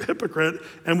big hypocrite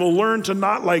and will learn to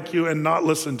not like you and not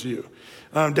listen to you.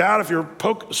 Dad, if you're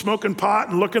smoking pot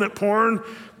and looking at porn,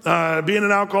 being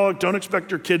an alcoholic, don't expect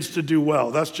your kids to do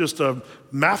well. That's just a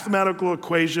mathematical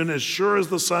equation as sure as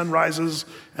the sun rises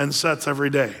and sets every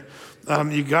day.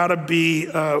 You gotta be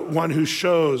one who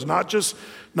shows, not just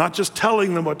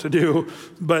telling them what to do,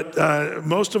 but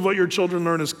most of what your children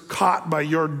learn is caught by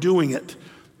your doing it.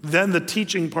 Then the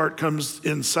teaching part comes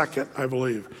in second, I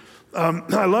believe.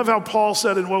 I love how Paul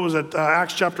said in,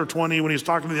 Acts chapter 20, when he was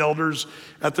talking to the elders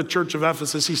at the church of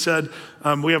Ephesus, he said,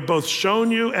 we have both shown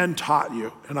you and taught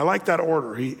you. And I like that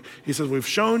order. He says, we've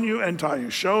shown you and taught you.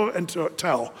 Show and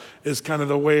tell is kind of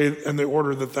the way and the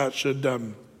order that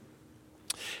should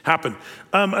happen.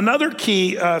 Another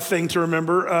key thing to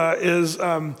remember is,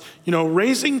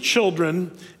 raising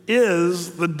children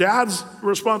is the dad's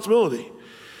responsibility.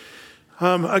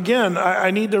 Again,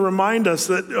 I need to remind us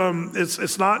that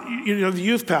it's not the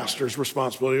youth pastor's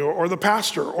responsibility or the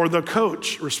pastor or the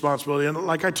coach responsibility. And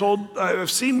like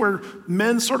I've seen where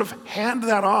men sort of hand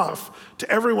that off to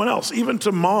everyone else, even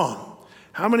to mom.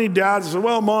 How many dads say,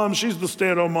 well, mom, she's the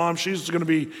stay-at-home mom. She's going to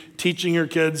be teaching your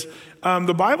kids.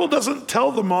 The Bible doesn't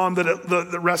tell the mom that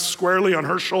it rests squarely on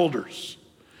her shoulders.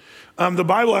 The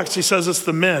Bible actually says it's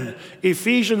the men.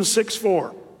 Ephesians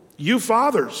 6:4, you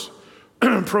fathers,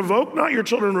 provoke not your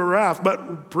children to wrath,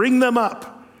 but bring them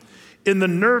up in the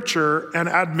nurture and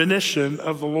admonition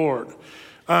of the Lord.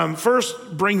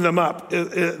 First, bring them up.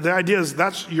 The idea is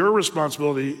that's your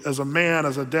responsibility as a man,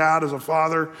 as a dad, as a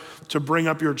father, to bring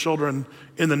up your children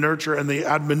in the nurture and the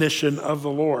admonition of the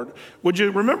Lord. Would you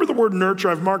remember the word nurture?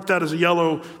 I've marked that as a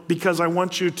yellow because I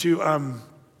want you to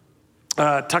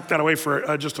tuck that away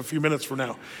for just a few minutes from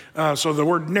now. So the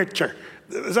word nurture.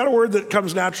 Is that a word that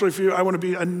comes naturally for you? I want to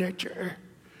be a nurturer.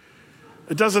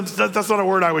 It doesn't. That's not a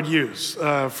word I would use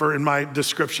in my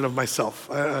description of myself.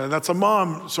 That's a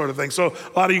mom sort of thing. So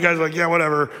a lot of you guys are like, yeah,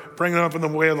 whatever. Bring them up in the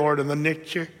way of the Lord and the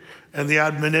nurture and the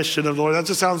admonition of the Lord. That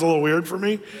just sounds a little weird for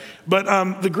me.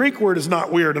 But the Greek word is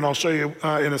not weird, and I'll show you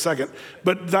in a second.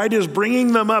 But the idea is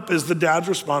bringing them up is the dad's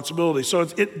responsibility. So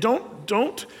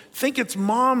don't think it's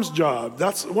mom's job.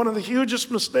 That's one of the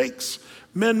hugest mistakes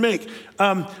men make.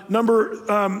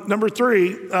 Number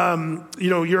three,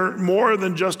 you're more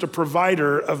than just a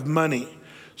provider of money.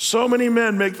 So many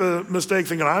men make the mistake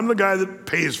thinking, I'm the guy that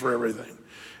pays for everything.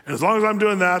 And as long as I'm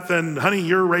doing that, then honey,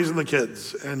 you're raising the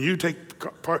kids and you take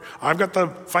part. I've got the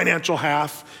financial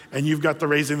half and you've got the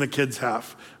raising the kids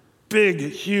half. Big,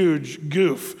 huge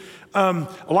goof. A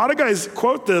lot of guys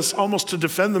quote this almost to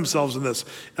defend themselves in this.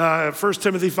 1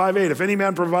 Timothy 5:8, if any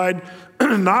man provide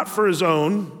not for his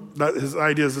own, his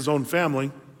idea is his own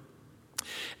family,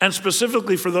 and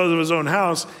specifically for those of his own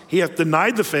house, he hath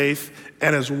denied the faith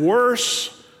and is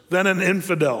worse than an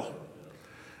infidel.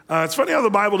 It's funny how the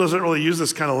Bible doesn't really use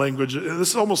this kind of language.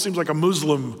 This almost seems like a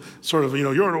Muslim sort of,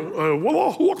 you're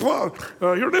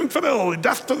an infidel,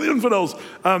 death to the infidels.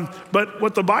 But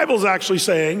what the Bible's actually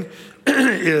saying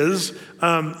is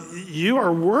you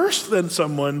are worse than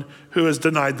someone who has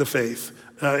denied the faith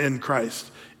in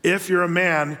Christ. If you're a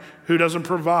man who doesn't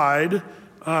provide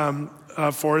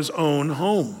for his own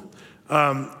home.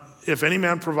 If any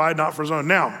man provide not for his own.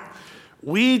 Now,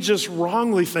 we just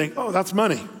wrongly think, oh, that's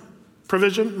money.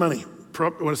 Provision, money.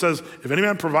 When it says, if any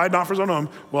man provide not for his own home,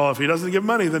 well, if he doesn't give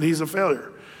money, then he's a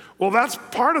failure. Well, that's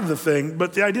part of the thing,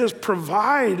 but the idea is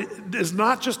provide is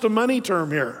not just a money term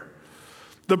here.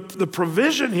 The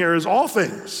provision here is all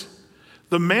things.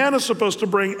 The man is supposed to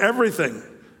bring everything.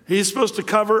 He's supposed to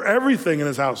cover everything in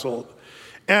his household.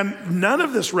 And none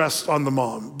of this rests on the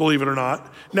mom, believe it or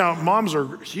not. Now, moms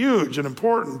are huge and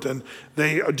important, and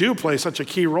they do play such a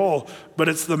key role, but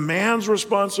it's the man's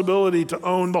responsibility to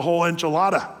own the whole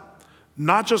enchilada,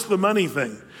 not just the money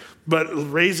thing, but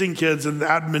raising kids and the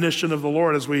admonition of the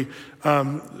Lord, as we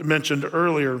mentioned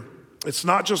earlier. It's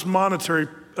not just monetary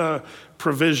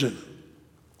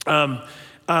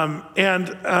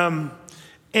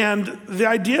And the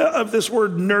idea of this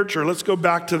word nurture, let's go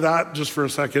back to that just for a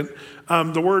second.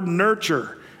 The word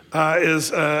nurture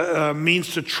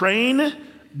means to train,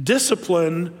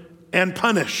 discipline, and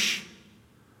punish.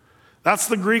 That's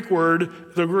the Greek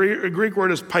word. The Greek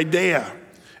word is paideia,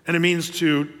 and it means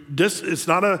it's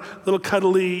not a little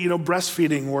cuddly,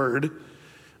 breastfeeding word.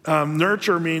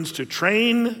 Nurture means to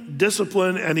train,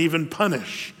 discipline, and even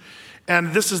punish.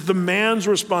 And this is the man's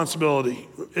responsibility.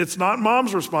 It's not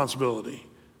mom's responsibility.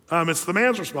 It's the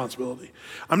man's responsibility.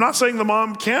 I'm not saying the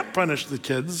mom can't punish the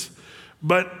kids,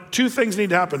 but two things need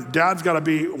to happen. Dad's got to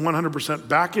be 100%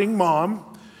 backing mom.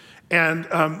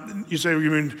 And you say, you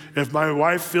mean if my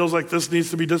wife feels like this needs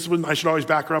to be disciplined, I should always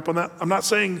back her up on that? I'm not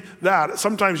saying that.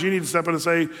 Sometimes you need to step in and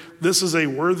say, this is a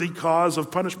worthy cause of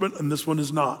punishment and this one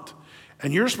is not.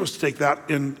 And you're supposed to take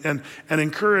that and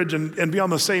encourage and be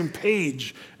on the same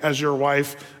page as your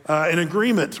wife in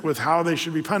agreement with how they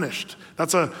should be punished.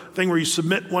 That's a thing where you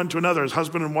submit one to another as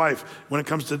husband and wife when it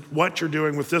comes to what you're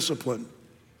doing with discipline.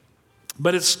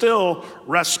 But it still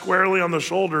rests squarely on the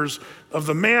shoulders of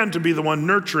the man to be the one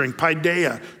nurturing,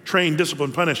 paideia, train,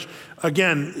 discipline, punish.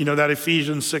 Again, that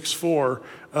Ephesians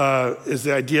 6:4 is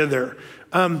the idea there.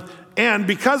 And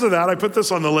because of that, I put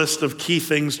this on the list of key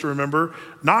things to remember.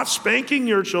 Not spanking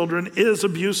your children is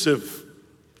abusive.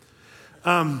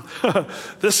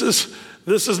 This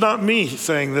is not me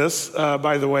saying this,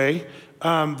 by the way.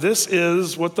 This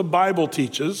is what the Bible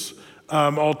teaches.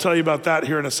 I'll tell you about that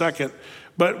here in a second.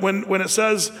 But when it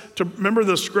says to remember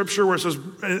the scripture where it says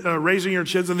raising your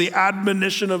kids in the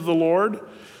admonition of the Lord,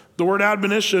 the word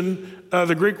admonition,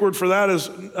 the Greek word for that is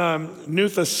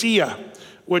nouthesia,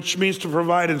 which means to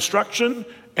provide instruction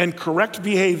and correct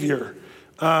behavior,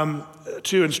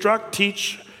 to instruct,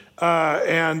 teach,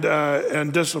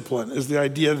 and discipline is the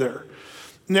idea there.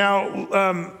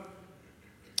 Now,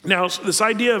 this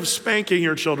idea of spanking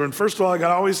your children, first of all, I got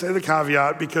to always say the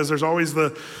caveat because there's always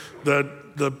the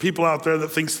people out there that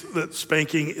thinks that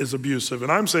spanking is abusive.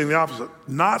 And I'm saying the opposite.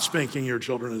 Not spanking your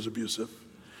children is abusive.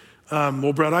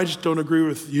 Well, Brett, I just don't agree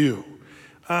with you.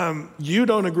 You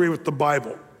don't agree with the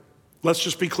Bible. Let's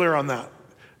just be clear on that.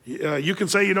 You can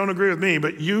say you don't agree with me,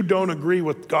 but you don't agree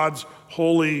with God's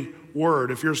holy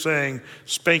word if you're saying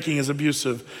spanking is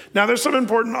abusive. Now, there's some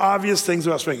important, obvious things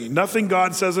about spanking. Nothing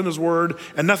God says in his word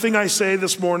and nothing I say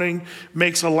this morning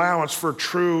makes allowance for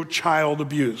true child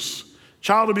abuse.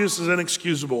 Child abuse is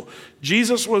inexcusable.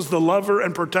 Jesus was the lover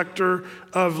and protector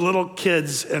of little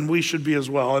kids, and we should be as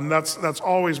well. And that's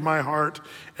always my heart,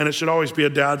 and it should always be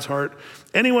a dad's heart.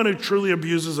 Anyone who truly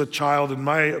abuses a child, in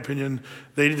my opinion,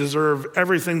 they deserve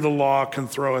everything the law can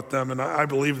throw at them, and I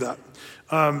believe that.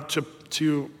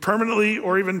 To permanently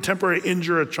or even temporarily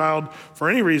injure a child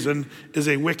for any reason is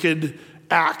a wicked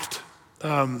act.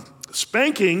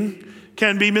 Spanking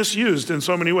can be misused in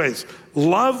so many ways.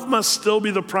 Love must still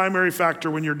be the primary factor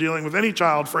when you're dealing with any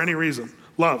child for any reason.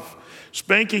 Love.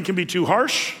 Spanking can be too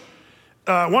harsh.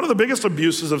 One of the biggest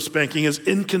abuses of spanking is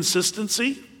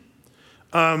inconsistency.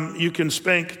 You can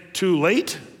spank too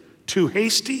late, too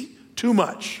hasty, too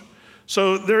much.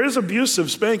 So there is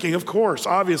abusive spanking, of course,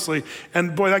 obviously.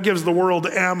 And boy, that gives the world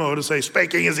ammo to say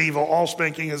spanking is evil, all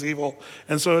spanking is evil.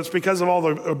 And so it's because of all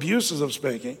the abuses of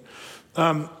spanking.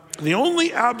 The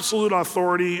only absolute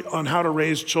authority on how to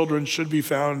raise children should be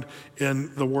found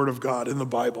in the Word of God, in the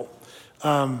Bible.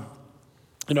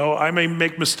 I may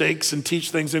make mistakes and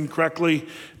teach things incorrectly.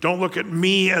 Don't look at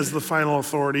me as the final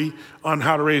authority on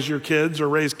how to raise your kids or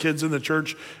raise kids in the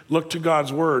church. Look to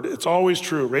God's Word. It's always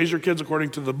true. Raise your kids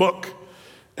according to the book,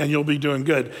 and you'll be doing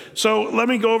good. So let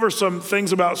me go over some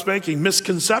things about spanking,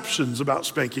 misconceptions about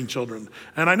spanking children.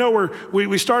 And I know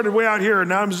we started way out here, and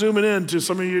now I'm zooming in to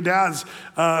some of you dads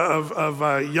of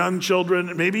young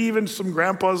children, maybe even some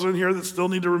grandpas in here that still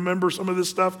need to remember some of this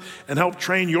stuff and help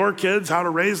train your kids how to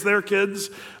raise their kids.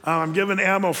 I'm giving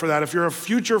ammo for that. If you're a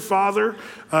future father,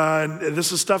 and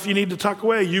this is stuff you need to tuck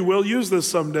away, you will use this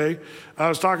someday. I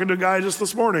was talking to a guy just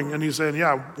this morning, and he's saying,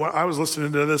 I was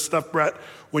listening to this stuff, Brett,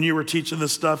 when you were teaching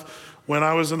this stuff when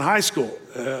I was in high school,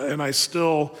 and I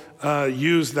still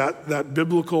use that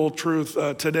biblical truth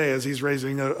today as he's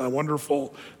raising a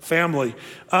wonderful family.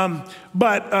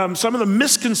 But some of the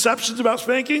misconceptions about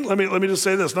spanking, let me just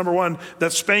say this. Number one,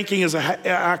 that spanking is an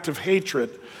act of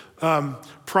hatred.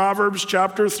 Proverbs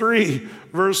chapter 3,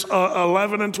 verse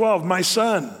 11 and 12, my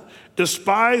son,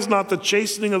 despise not the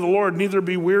chastening of the Lord, neither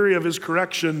be weary of his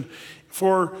correction,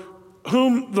 for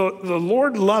whom the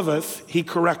Lord loveth, he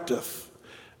correcteth,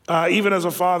 even as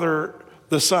a father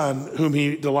the son whom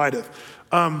he delighteth.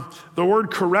 The word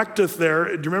correcteth there,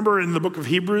 do you remember in the book of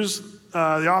Hebrews,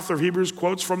 the author of Hebrews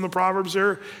quotes from the Proverbs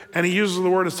there, and he uses the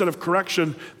word instead of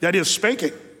correction, the idea of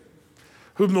spanking.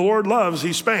 Whom the Lord loves,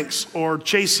 he spanks or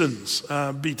chastens,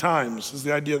 betimes is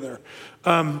the idea there.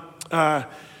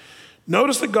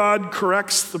 Notice that God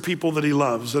corrects the people that he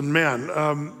loves. And man,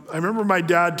 I remember my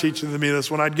dad teaching me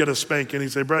this when I'd get a spanking.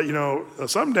 He'd say, Brett,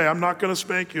 someday I'm not going to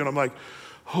spank you. And I'm like,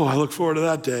 oh, I look forward to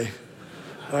that day.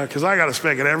 Because I got to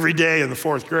spank it every day in the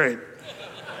 4th grade.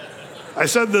 I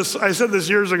said this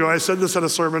years ago. I said this at a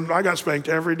sermon. I got spanked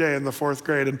every day in the 4th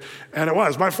grade, and it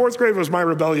was. My 4th grade was my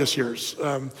rebellious years.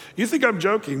 You think I'm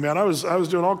joking, man? I was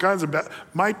doing all kinds of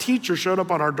my teacher showed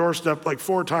up on our doorstep like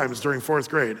 4 times during 4th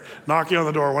grade, knocking on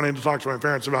the door, wanting to talk to my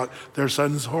parents about their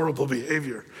son's horrible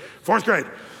behavior. 4th grade.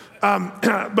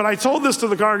 But I told this to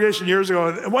the congregation years ago.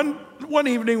 And one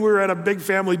evening we were at a big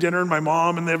family dinner, and my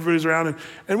mom and everybody was around,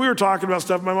 and we were talking about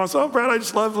stuff. My mom said, oh, Brad, I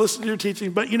just love listening to your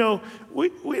teaching. But we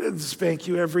didn't spank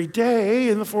you every day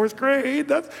in the 4th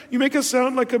grade. You make us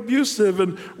sound like abusive,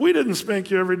 and we didn't spank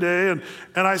you every day. And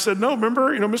I said, no,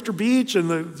 remember, Mr. Beach, and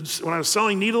when I was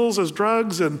selling needles as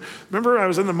drugs, and remember I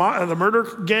was in the murder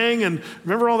gang, and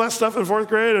remember all that stuff in 4th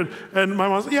grade? And my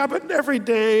mom said, yeah, but every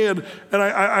day. And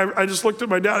I just looked at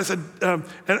my dad. I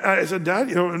said, Dad,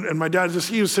 and my dad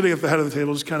he was sitting at the head of the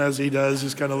table, just kind of as he does,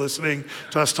 just kind of listening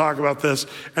to us talk about this.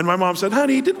 And my mom said,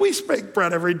 honey, did we spank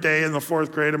Brett every day in the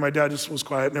 4th grade? And my dad just was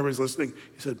quiet and everybody's listening.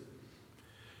 He said,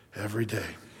 every day.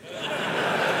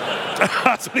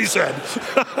 That's what he said.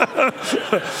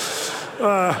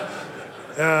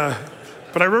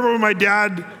 But I remember when my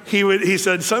dad, he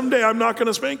said, someday I'm not going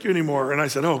to spank you anymore. And I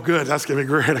said, oh, good, that's going to be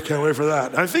great. I can't wait for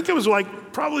that. I think it was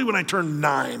probably when I turned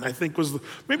 9, I think was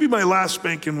maybe my last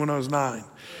spanking when I was 9,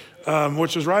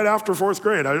 which was right after 4th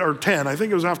grade, or 10. I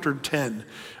think it was after 10.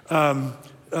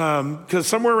 Because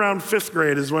somewhere around 5th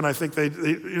grade is when I think they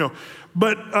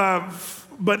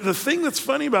but the thing that's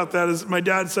funny about that is my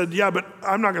dad said, yeah, but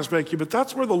I'm not going to spank you, but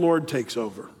that's where the Lord takes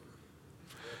over.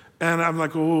 And I'm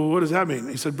like, well, what does that mean?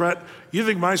 He said, Brett, you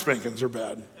think my spankings are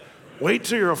bad. Wait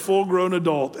till you're a full-grown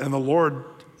adult and the Lord,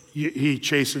 he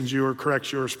chastens you or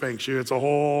corrects you or spanks you. It's a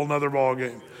whole nother ball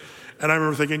game. And I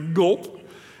remember thinking, gulp.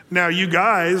 Now, you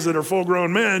guys that are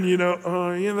full-grown men,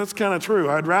 yeah, that's kind of true.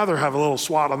 I'd rather have a little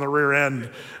swat on the rear end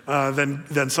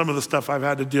than some of the stuff I've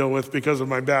had to deal with because of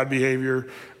my bad behavior.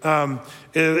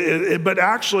 But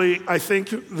actually, I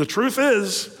think the truth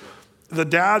is, the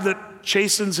dad that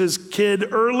chastens his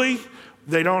kid early,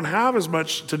 they don't have as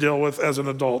much to deal with as an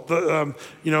adult. The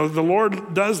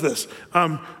Lord does this.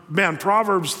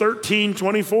 Proverbs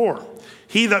 13:24.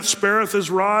 He that spareth his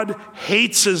rod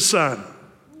hates his son,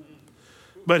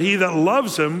 but he that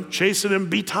loves him chasten him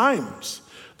betimes.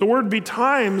 The word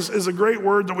betimes is a great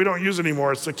word that we don't use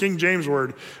anymore. It's the King James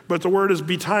word, but the word is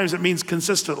betimes. It means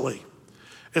consistently.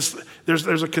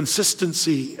 There's a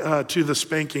consistency to the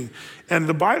spanking. And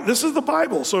this is the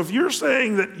Bible. So if you're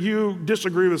saying that you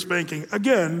disagree with spanking,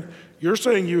 again, you're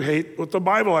saying you hate what the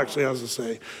Bible actually has to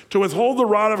say. To withhold the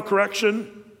rod of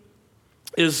correction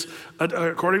is,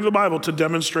 according to the Bible, to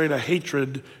demonstrate a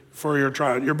hatred for your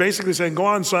child. You're basically saying, go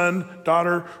on, son,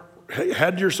 daughter,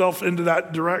 head yourself into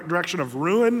that direction of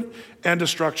ruin and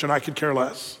destruction. I could care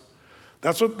less.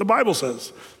 That's what the Bible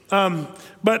says.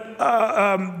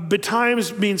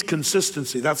 Betimes means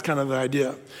consistency. That's kind of the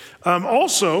idea.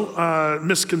 Also,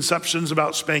 misconceptions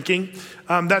about spanking,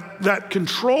 that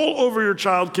control over your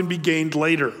child can be gained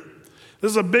later. This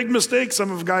is a big mistake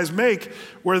some of the guys make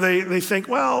where they think,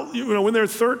 well, when they're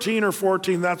 13 or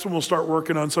 14, that's when we'll start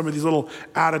working on some of these little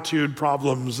attitude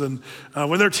problems. And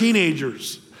when they're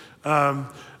teenagers,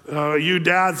 you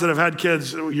dads that have had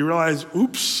kids, you realize,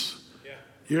 oops.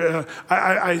 Yeah,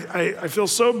 I feel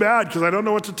so bad because I don't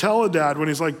know what to tell a dad when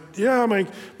he's like, yeah,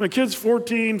 my kid's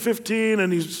 14, 15,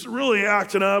 and he's really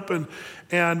acting up, and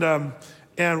can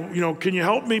you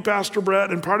help me, Pastor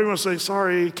Brett? And part of me will say,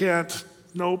 sorry, can't,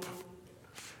 nope.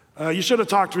 You should have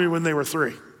talked to me when they were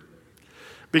 3,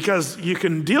 because you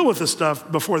can deal with this stuff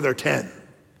before they're 10,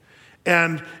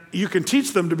 and you can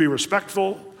teach them to be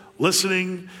respectful,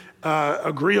 listening,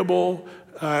 agreeable,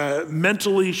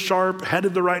 mentally sharp,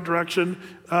 headed the right direction.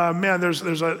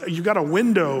 You got a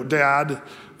window, Dad,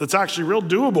 that's actually real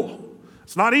doable.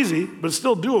 It's not easy, but it's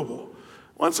still doable.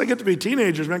 Once they get to be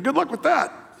teenagers, man, good luck with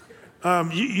that.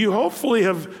 You hopefully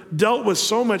have dealt with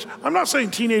so much. I'm not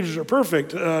saying teenagers are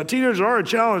perfect. Teenagers are a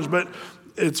challenge, but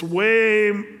it's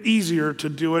way easier to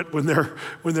do it when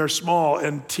they're small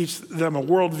and teach them a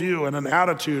worldview and an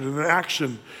attitude and an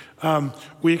action.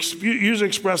 We usually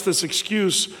express this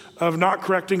excuse of not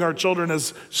correcting our children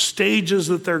as stages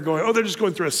that they're going. Oh, they're just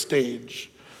going through a stage.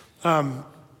 And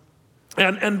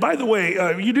by the way,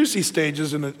 you do see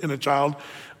stages in a child,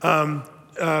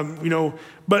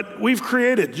 but we've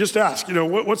created. Just ask,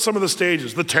 what's some of the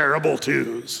stages? The terrible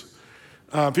twos.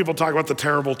 People talk about the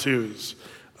terrible twos.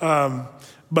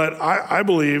 But I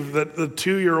believe that the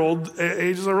 2-year-old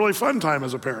age is a really fun time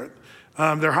as a parent.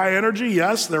 They're high energy,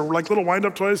 yes. They're like little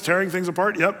wind-up toys, tearing things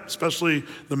apart, yep, especially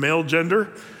the male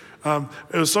gender.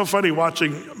 It was so funny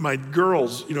watching my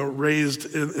girls,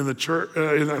 raised in the church,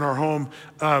 in our home.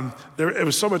 It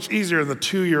was so much easier in the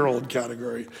 2-year-old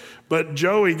category. But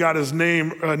Joey got his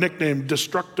nickname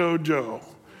Destructo Joe.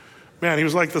 Man, he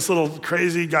was like this little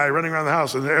crazy guy running around the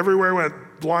house, and everywhere went,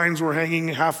 blinds were hanging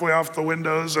halfway off the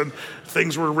windows, and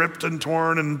things were ripped and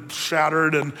torn and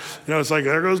shattered, and it's like,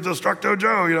 there goes Destructo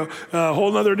Joe, a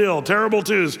whole nother deal, terrible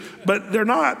twos. But they're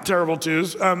not terrible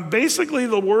twos. Basically,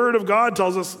 the Word of God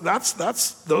tells us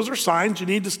those are signs you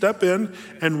need to step in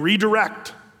and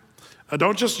redirect.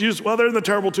 Don't just use, they're in the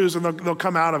terrible twos and they'll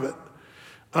come out of it.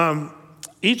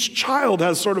 Each child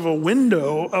has sort of a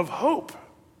window of hope.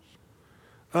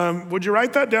 Would you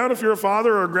write that down if you're a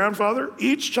father or a grandfather?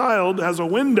 Each child has a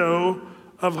window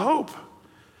of hope.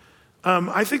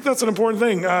 I think that's an important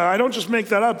thing. I don't just make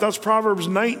that up. That's Proverbs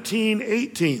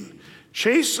 19:18.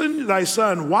 Chasten thy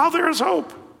son while there is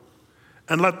hope,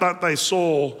 and let not thy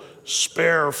soul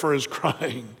spare for his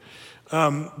crying.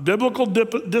 Biblical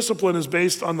discipline is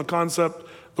based on the concept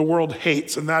the world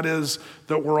hates, and that is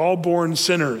that we're all born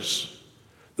sinners.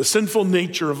 The sinful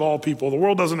nature of all people. The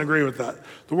world doesn't agree with that.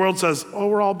 The world says,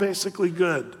 we're all basically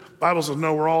good. The Bible says,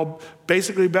 no, we're all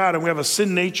basically bad, and we have a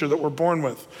sin nature that we're born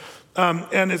with.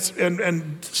 And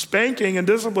spanking and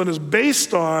discipline is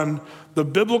based on the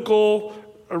biblical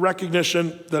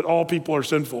recognition that all people are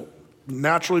sinful.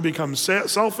 Naturally become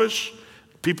selfish.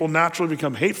 People naturally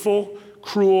become hateful,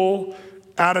 cruel,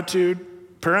 attitude.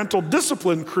 Parental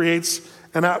discipline creates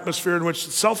an atmosphere in which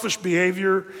selfish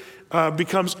behavior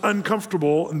becomes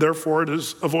uncomfortable, and therefore it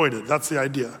is avoided. That's the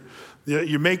idea.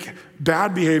 You make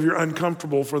bad behavior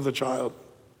uncomfortable for the child.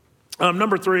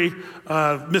 Number 3,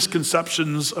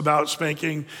 misconceptions about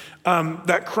spanking.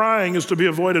 That crying is to be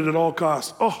avoided at all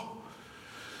costs.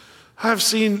 I've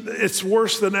seen it's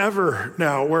worse than ever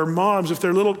now, where moms, if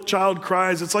their little child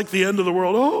cries, it's like the end of the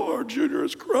world. Our junior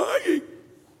is crying.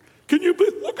 Can you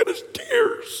look at his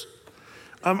tears?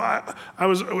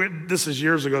 This is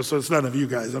years ago, so it's none of you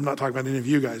guys. I'm not talking about any of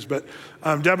you guys, but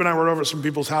Deb and I were over at some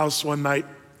people's house one night,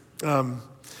 and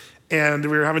we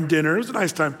were having dinner. It was a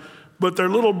nice time, but their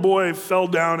little boy fell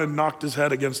down and knocked his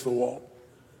head against the wall.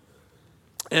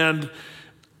 And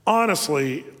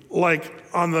honestly, like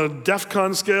on the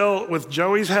DEFCON scale with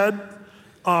Joey's head,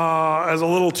 as a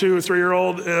little 2 or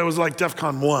 3-year-old, it was like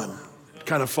DEFCON 1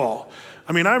 kind of fall.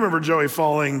 I mean, I remember Joey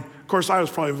falling. Of course, I was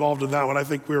probably involved in that one. I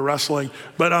think we were wrestling.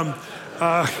 But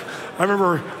I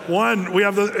remember we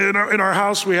have in our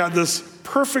house, we had this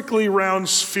perfectly round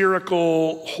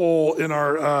spherical hole in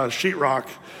our sheetrock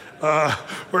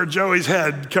where Joey's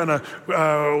head kind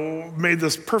of made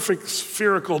this perfect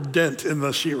spherical dent in the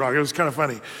sheetrock. It was kind of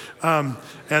funny.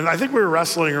 And I think we were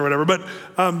wrestling or whatever. But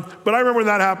I remember when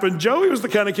that happened, Joey was the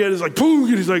kind of kid who's like,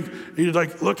 boom, and he'd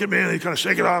look at me and he'd kind of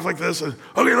shake it off like this. And,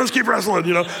 okay, let's keep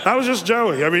wrestling, That was just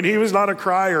Joey. I mean, he was not a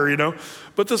crier,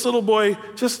 But this little boy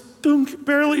just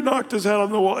barely knocked his head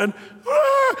on the wall. And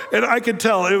I could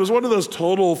tell it was one of those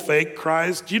total fake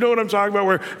cries. Do you know what I'm talking about?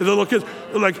 Where the little kid,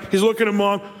 he's looking at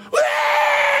mom.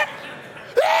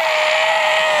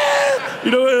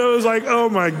 It was like, oh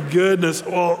my goodness.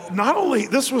 Well,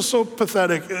 this was so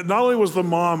pathetic. Not only was the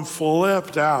mom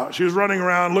flipped out, she was running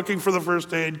around looking for the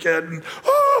first aid kit, and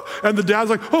the dad's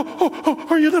like,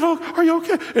 are you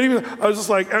okay? And I was just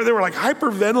like, they were like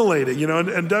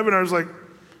hyperventilating, and Deb and I was like,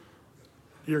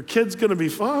 your kid's gonna be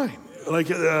fine.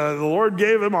 The Lord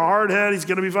gave him a hard head, he's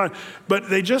gonna be fine. But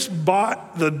they just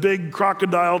bought the big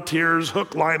crocodile tears,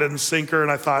 hook, line, and sinker,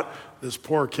 and I thought, this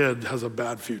poor kid has a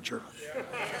bad future.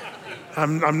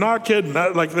 I'm not kidding.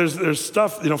 There's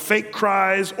stuff, fake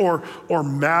cries or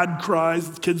mad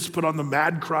cries. Kids put on the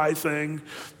mad cry thing,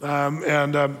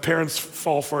 and parents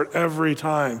fall for it every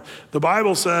time. The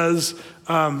Bible says,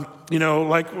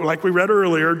 like we read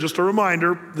earlier, just a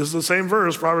reminder, this is the same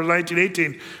verse, Proverbs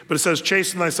 19:18, but it says,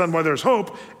 chasten thy son while there's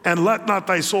hope, and let not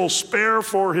thy soul spare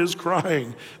for his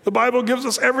crying. The Bible gives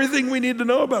us everything we need to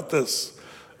know about this.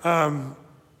 By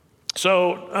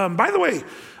the way,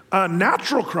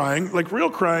 natural crying, like real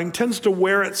crying, tends to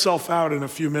wear itself out in a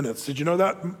few minutes. Did you know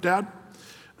that, Dad?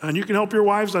 And you can help your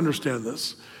wives understand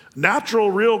this. Natural,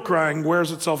 real crying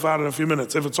wears itself out in a few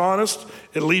minutes. If it's honest,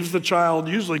 it leaves the child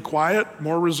usually quiet,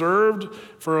 more reserved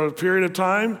for a period of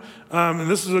time. And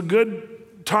this is a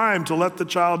good time to let the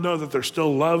child know that they're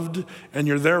still loved and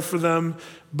you're there for them.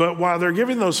 But while they're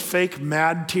giving those fake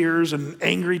mad tears and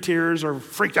angry tears or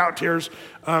freaked out tears,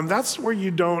 that's where you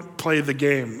don't play the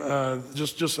game.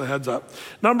 Just a heads up.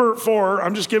 Number 4,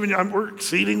 I'm just giving you, we're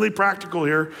exceedingly practical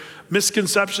here.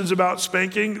 Misconceptions about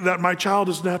spanking, that my child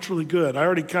is naturally good. I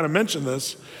already kind of mentioned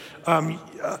this.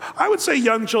 I would say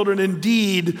young children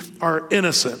indeed are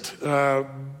innocent,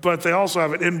 but they also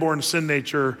have an inborn sin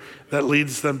nature that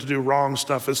leads them to do wrong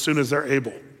stuff as soon as they're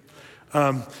able.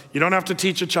 You don't have to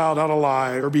teach a child how to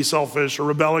lie or be selfish or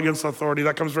rebel against authority.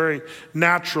 That comes very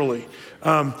naturally.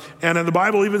 And then the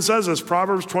Bible even says this,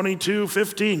 Proverbs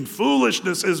 22:15,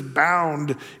 foolishness is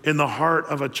bound in the heart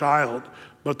of a child,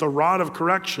 but the rod of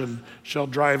correction shall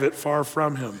drive it far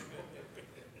from him.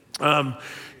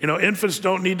 Infants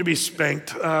don't need to be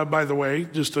spanked, by the way,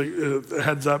 just a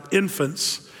heads up.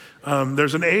 Infants,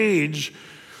 there's an age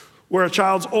where a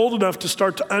child's old enough to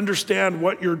start to understand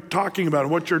what you're talking about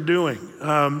and what you're doing.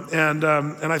 And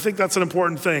I think that's an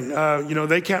important thing.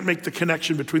 They can't make the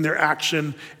connection between their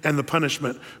action and the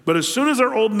punishment. But as soon as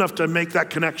they're old enough to make that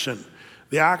connection,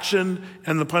 the action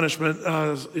and the punishment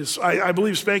I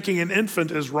believe spanking an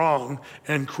infant is wrong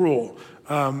and cruel.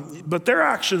 But their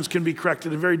actions can be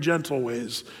corrected in very gentle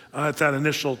ways at that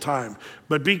initial time.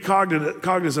 But be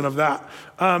cognizant of that.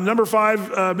 Number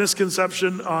 5,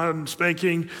 misconception on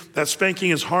spanking, that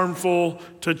spanking is harmful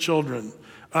to children.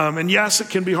 And yes, it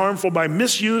can be harmful by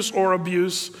misuse or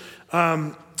abuse.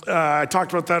 I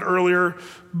talked about that earlier.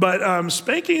 But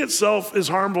spanking itself is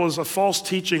harmful as a false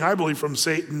teaching, I believe, from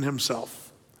Satan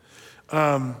himself.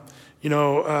 The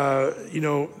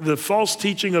false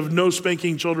teaching of no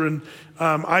spanking children,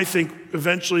 I think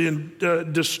eventually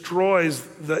destroys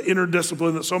the inner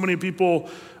discipline that so many people,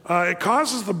 it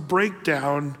causes the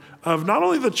breakdown of not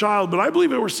only the child, but I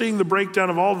believe that we're seeing the breakdown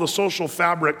of all the social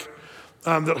fabric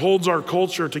that holds our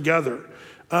culture together.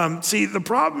 See, the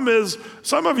problem is,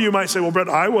 some of you might say, well, Brett,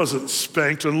 I wasn't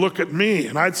spanked and look at me.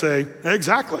 And I'd say,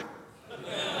 exactly.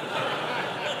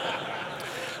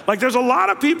 Like there's a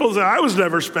lot of people that I was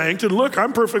never spanked and look,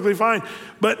 I'm perfectly fine.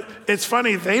 But it's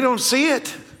funny, they don't see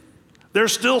it. They're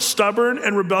still stubborn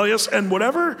and rebellious, and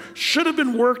whatever should have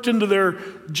been worked into their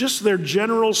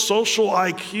general social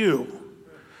IQ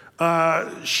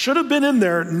should have been in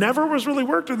there, never was really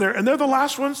worked in there, and they're the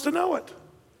last ones to know it.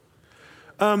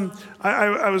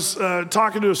 I was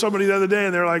talking to somebody the other day,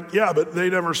 and they're like, yeah, but they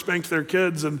never spanked their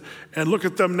kids, and look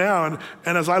at them now.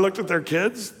 And as I looked at their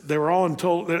kids, they were all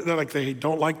they're like, they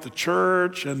don't like the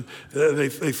church, and they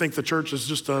think the church is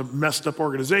just a messed up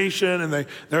organization, and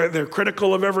they're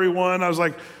critical of everyone. I was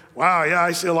like, wow, yeah,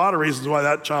 I see a lot of reasons why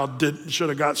that child should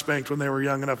have got spanked when they were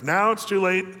young enough. Now it's too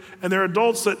late, and they're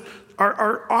adults that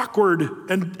are awkward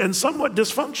and somewhat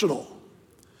dysfunctional.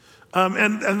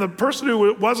 And the person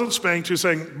who wasn't spanked, who's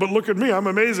saying, but look at me, I'm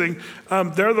amazing,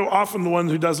 they're often the one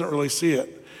who doesn't really see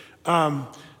it.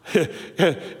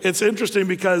 It's interesting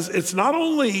because it's not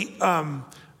only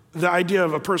the idea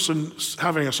of a person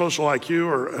having a social IQ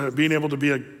or being able to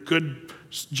be a good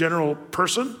general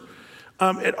person,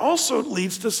 it also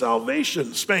leads to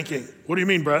salvation, spanking. What do you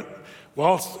mean, Brett?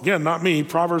 Well, again, not me.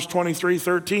 Proverbs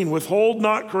 23:13, withhold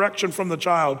not correction from the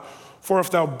child, for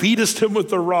if thou beatest him with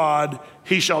the rod,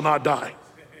 he shall not die.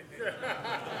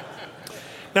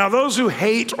 Now, those who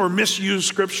hate or misuse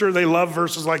scripture, they love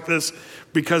verses like this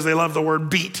because they love the word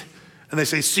beat. And they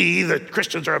say, see, the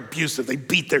Christians are abusive. They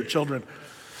beat their children.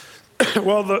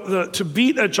 Well, to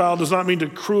beat a child does not mean to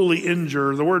cruelly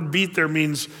injure. The word beat there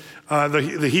means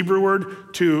the Hebrew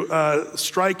word to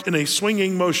strike in a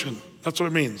swinging motion. That's what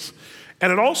it means.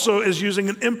 And it also is using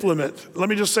an implement. Let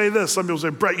me just say this. Some people say,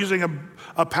 Brett, using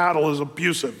a paddle is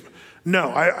abusive.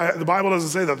 No, the Bible doesn't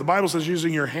say that. The Bible says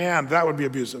using your hand, that would be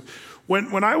abusive.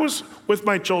 When I was with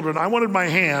my children, I wanted my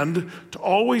hand to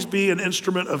always be an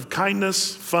instrument of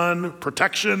kindness, fun,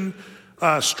 protection,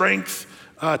 strength,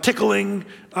 tickling.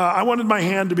 I wanted my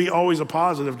hand to be always a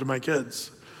positive to my kids.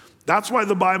 That's why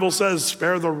the Bible says,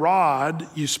 spare the rod,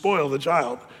 you spoil the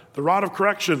child. The rod of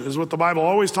correction is what the Bible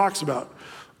always talks about.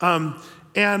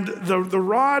 And the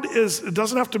rod it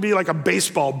doesn't have to be like a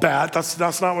baseball bat.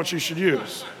 That's not what you should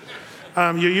use.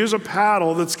 You use a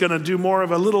paddle that's going to do more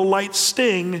of a little light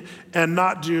sting and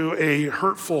not do a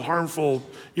hurtful, harmful,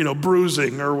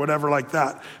 bruising or whatever like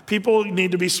that. People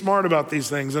need to be smart about these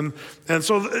things. And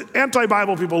so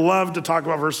anti-Bible people love to talk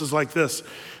about verses like this.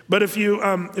 But if you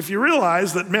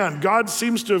realize that, man, God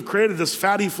seems to have created this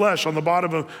fatty flesh on the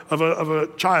bottom of a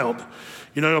child,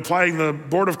 applying the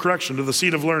board of correction to the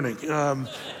seat of learning.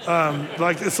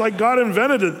 It's like God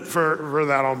invented it for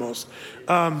that almost.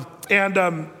 And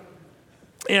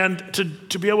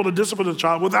to be able to discipline a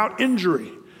child without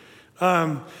injury.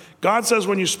 God says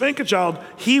when you spank a child,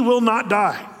 he will not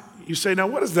die. You say, now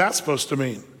what is that supposed to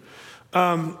mean?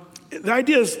 The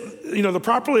idea is, the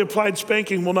properly applied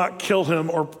spanking will not kill him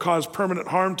or cause permanent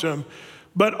harm to him.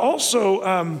 But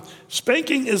also,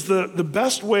 spanking is the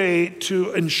best way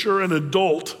to ensure an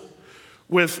adult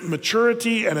with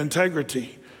maturity and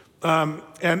integrity, and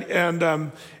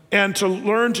to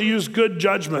learn to use good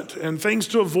judgment and things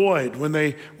to avoid when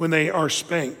they are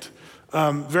spanked.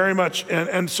 Very much,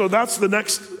 and so that's the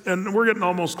next, and we're getting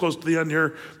almost close to the end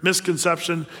here,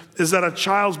 misconception is that a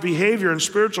child's behavior and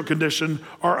spiritual condition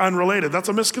are unrelated. That's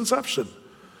a misconception.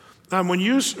 When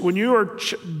you are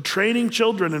training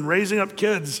children and raising up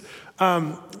kids,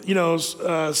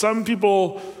 some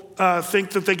people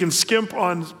think that they can skimp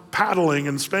on paddling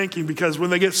and spanking because when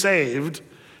they get saved,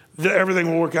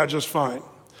 everything will work out just fine.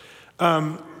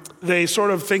 They sort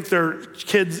of think their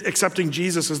kids accepting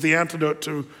Jesus is the antidote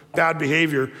to bad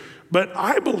behavior. But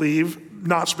I believe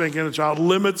not spanking a child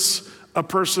limits a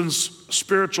person's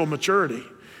spiritual maturity.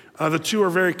 The two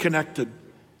are very connected.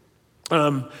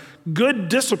 Good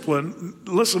discipline,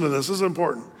 listen to this is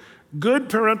important. Good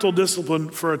parental discipline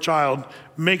for a child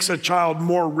makes a child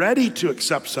more ready to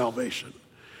accept salvation.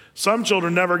 Some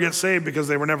children never get saved because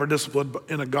they were never disciplined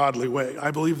in a godly way. I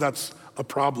believe that's a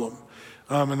problem.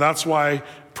 And that's why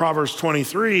Proverbs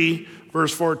 23,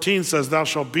 verse 14 says, thou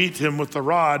shalt beat him with the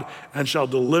rod and shall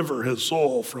deliver his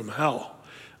soul from hell.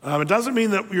 It doesn't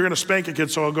mean that you're going to spank a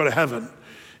kid so he'll go to heaven.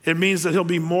 It means that he'll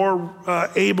be more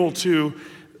able to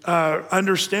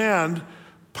understand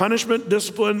punishment,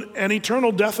 discipline, and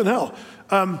eternal death in hell.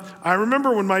 I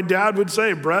remember when my dad would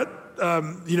say, Brett,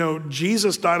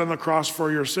 Jesus died on the cross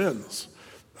for your sins.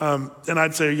 And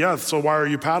I'd say, yeah, so why are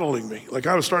you paddling me? Like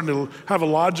I was starting to have a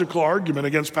logical argument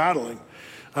against paddling.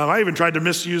 I even tried to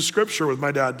misuse scripture with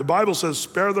my dad. The Bible says,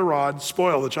 spare the rod,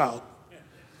 spoil the child.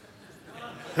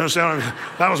 You understand?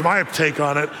 That was my take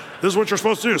on it. This is what you're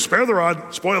supposed to do. Spare the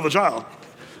rod, spoil the child.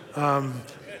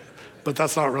 But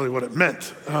that's not really what it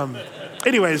meant.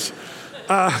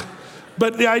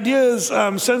 But the idea is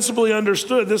sensibly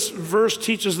understood. This verse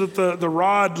teaches that the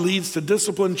rod leads to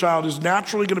disciplined child who's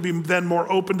naturally going to be then more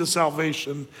open to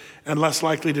salvation and less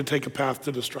likely to take a path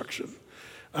to destruction.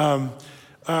 And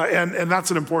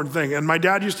that's an important thing. And my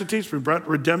dad used to teach me, Brett,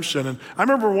 redemption. And I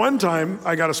remember one time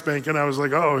I got a spanking. I was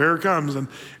like, oh, here it comes. And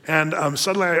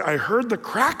suddenly I heard the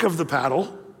crack of the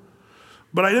paddle,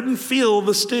 but I didn't feel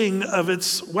the sting of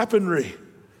its weaponry.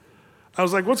 I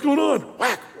was like, what's going on?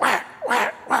 Whack, whack,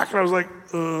 whack, whack. And I was like,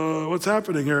 what's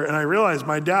happening here? And I realized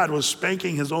my dad was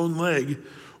spanking his own leg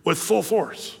with full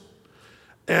force.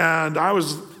 And I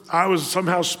was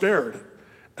somehow spared.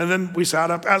 And then we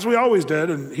sat up, as we always did,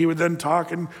 and he would then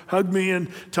talk and hug me and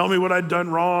tell me what I'd done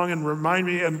wrong and remind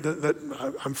me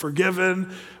that I'm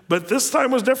forgiven. But this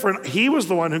time was different. He was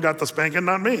the one who got the spanking,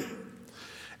 not me.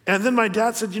 And then my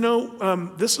dad said,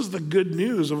 this is the good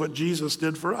news of what Jesus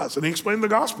did for us. And he explained the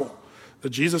gospel, that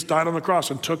Jesus died on the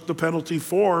cross and took the penalty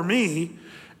for me.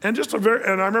 And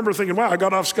and I remember thinking, wow, I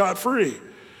got off scot-free.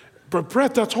 But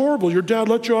Brett, that's horrible. Your dad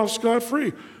let you off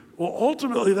scot-free. Well,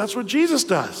 ultimately, that's what Jesus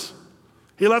does.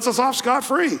 He lets us off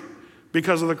scot-free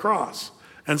because of the cross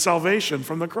and salvation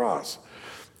from the cross.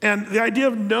 And the idea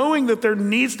of knowing that there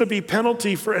needs to be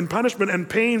penalty for and punishment and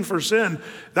pain for sin,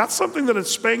 that's something that a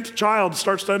spanked child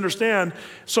starts to understand,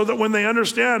 so that when they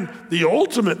understand the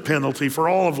ultimate penalty for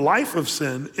all of life of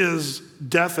sin is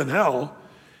death and hell,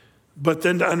 but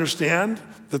then to understand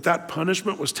that that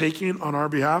punishment was taken on our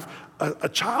behalf, a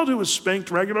child who is spanked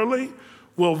regularly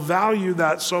will value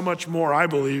that so much more, I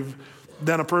believe,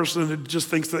 than a person who just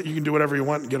thinks that you can do whatever you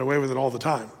want and get away with it all the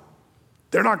time.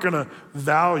 They're not going to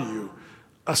value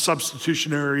a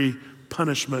substitutionary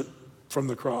punishment from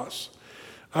the cross.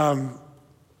 All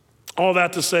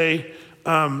that to say,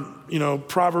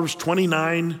 Proverbs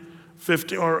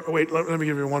 29:15, or wait, let me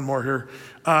give you one more here.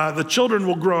 The children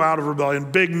will grow out of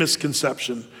rebellion. Big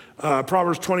misconception.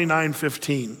 Proverbs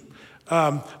 29:15.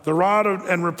 The rod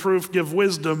and reproof give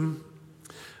wisdom,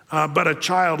 but a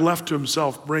child left to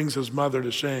himself brings his mother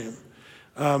to shame.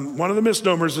 One of the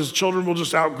misnomers is children will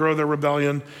just outgrow their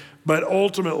rebellion, but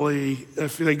ultimately,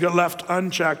 if they get left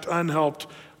unchecked, unhelped,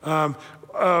 I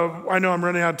know I'm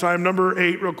running out of time. Number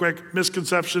 8, real quick,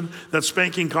 misconception that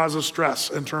spanking causes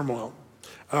stress and turmoil.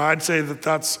 I'd say that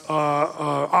that's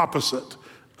opposite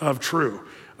of true.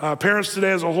 Parents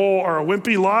today as a whole are a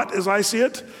wimpy lot, as I see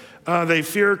it. They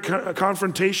fear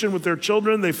confrontation with their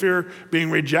children. They fear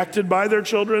being rejected by their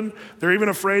children. They're even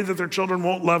afraid that their children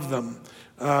won't love them.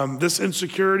 This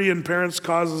insecurity in parents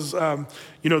causes,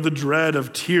 the dread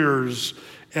of tears,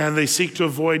 and they seek to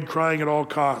avoid crying at all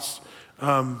costs.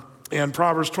 And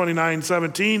Proverbs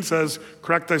 29:17 says,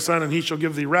 correct thy son and he shall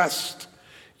give thee rest.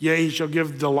 Yea, he shall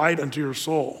give delight unto your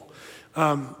soul.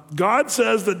 God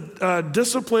says that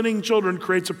disciplining children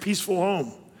creates a peaceful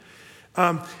home.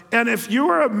 And if you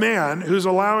are a man who's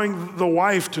allowing the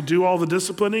wife to do all the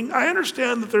disciplining, I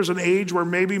understand that there's an age where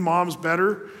maybe mom's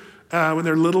better when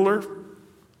they're littler.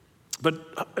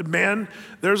 But man,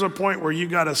 there's a point where you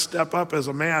got to step up as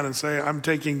a man and say, I'm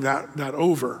taking that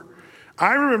over.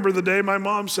 I remember the day my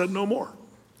mom said no more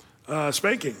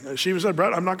spanking. She said,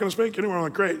 Brett, I'm not going to spank you anymore. I'm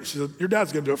like, great. She said, your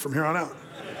dad's going to do it from here on out.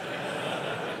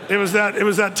 It was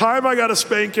that time I got a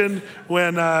spanking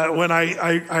when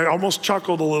I almost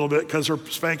chuckled a little bit because her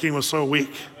spanking was so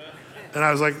weak. And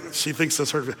I was like, she thinks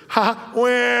that's her. Ha,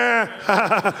 wah,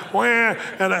 ha, wah.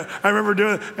 And I remember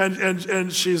doing it.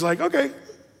 And she's like, okay,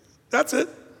 that's it.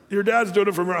 Your dad's doing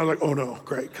it from here. I was like, oh no,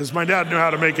 great. Because my dad knew how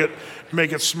to make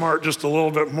it smart just a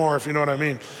little bit more, if you know what I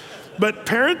mean. But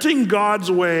parenting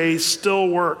God's way still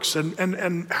works.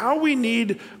 And how we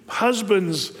need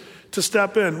husbands to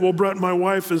step in. Well, Brett, my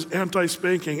wife is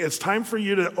anti-spanking. It's time for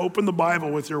you to open the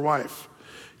Bible with your wife.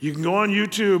 You can go on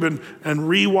YouTube and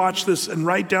re-watch this and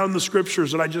write down the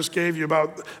scriptures that I just gave you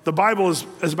about. The Bible is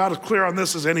about as clear on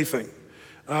this as anything.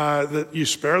 That you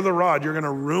spare the rod, you're going to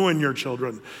ruin your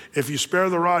children. If you spare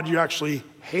the rod, you actually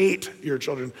hate your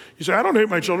children. You say, I don't hate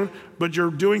my children, but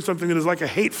you're doing something that is like a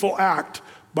hateful act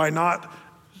by not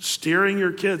steering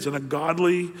your kids in a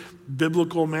godly,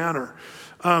 biblical manner.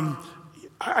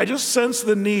 I just sense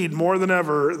the need more than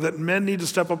ever that men need to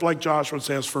step up like Joshua and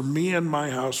say, as for me and my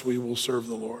house, we will serve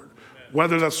the Lord.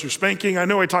 Whether that's through spanking. I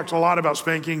know I talked a lot about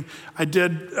spanking. I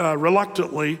did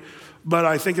reluctantly, but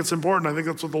I think it's important. I think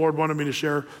that's what the Lord wanted me to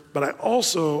share. But I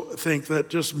also think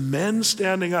that just men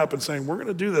standing up and saying, we're going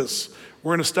to do this.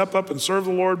 We're going to step up and serve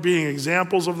the Lord, being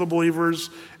examples of the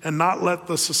believers and not let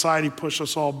the society push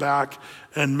us all back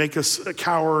and make us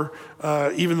cower,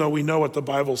 even though we know what the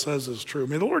Bible says is true.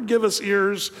 May the Lord give us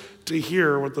ears to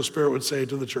hear what the Spirit would say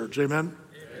to the church. Amen?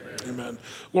 Amen.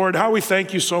 Lord, how we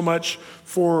thank you so much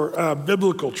for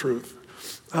biblical truth.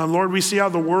 Lord, we see how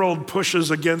the world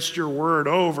pushes against your word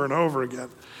over and over again.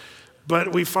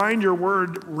 But we find your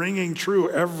word ringing true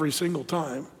every single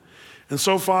time. And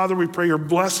so, Father, we pray your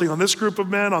blessing on this group of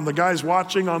men, on the guys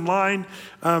watching online.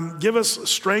 Give us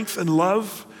strength and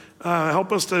love.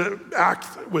 Help us to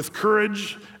act with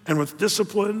courage and with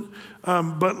discipline,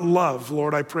 but love.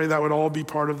 Lord, I pray that would all be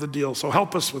part of the deal. So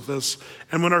help us with this.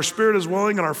 And when our spirit is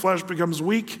willing and our flesh becomes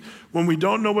weak, when we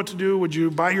don't know what to do, would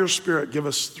you, by your Spirit, give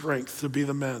us strength to be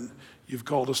the men you've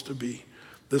called us to be.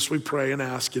 This we pray and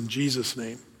ask in Jesus'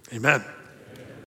 name. Amen.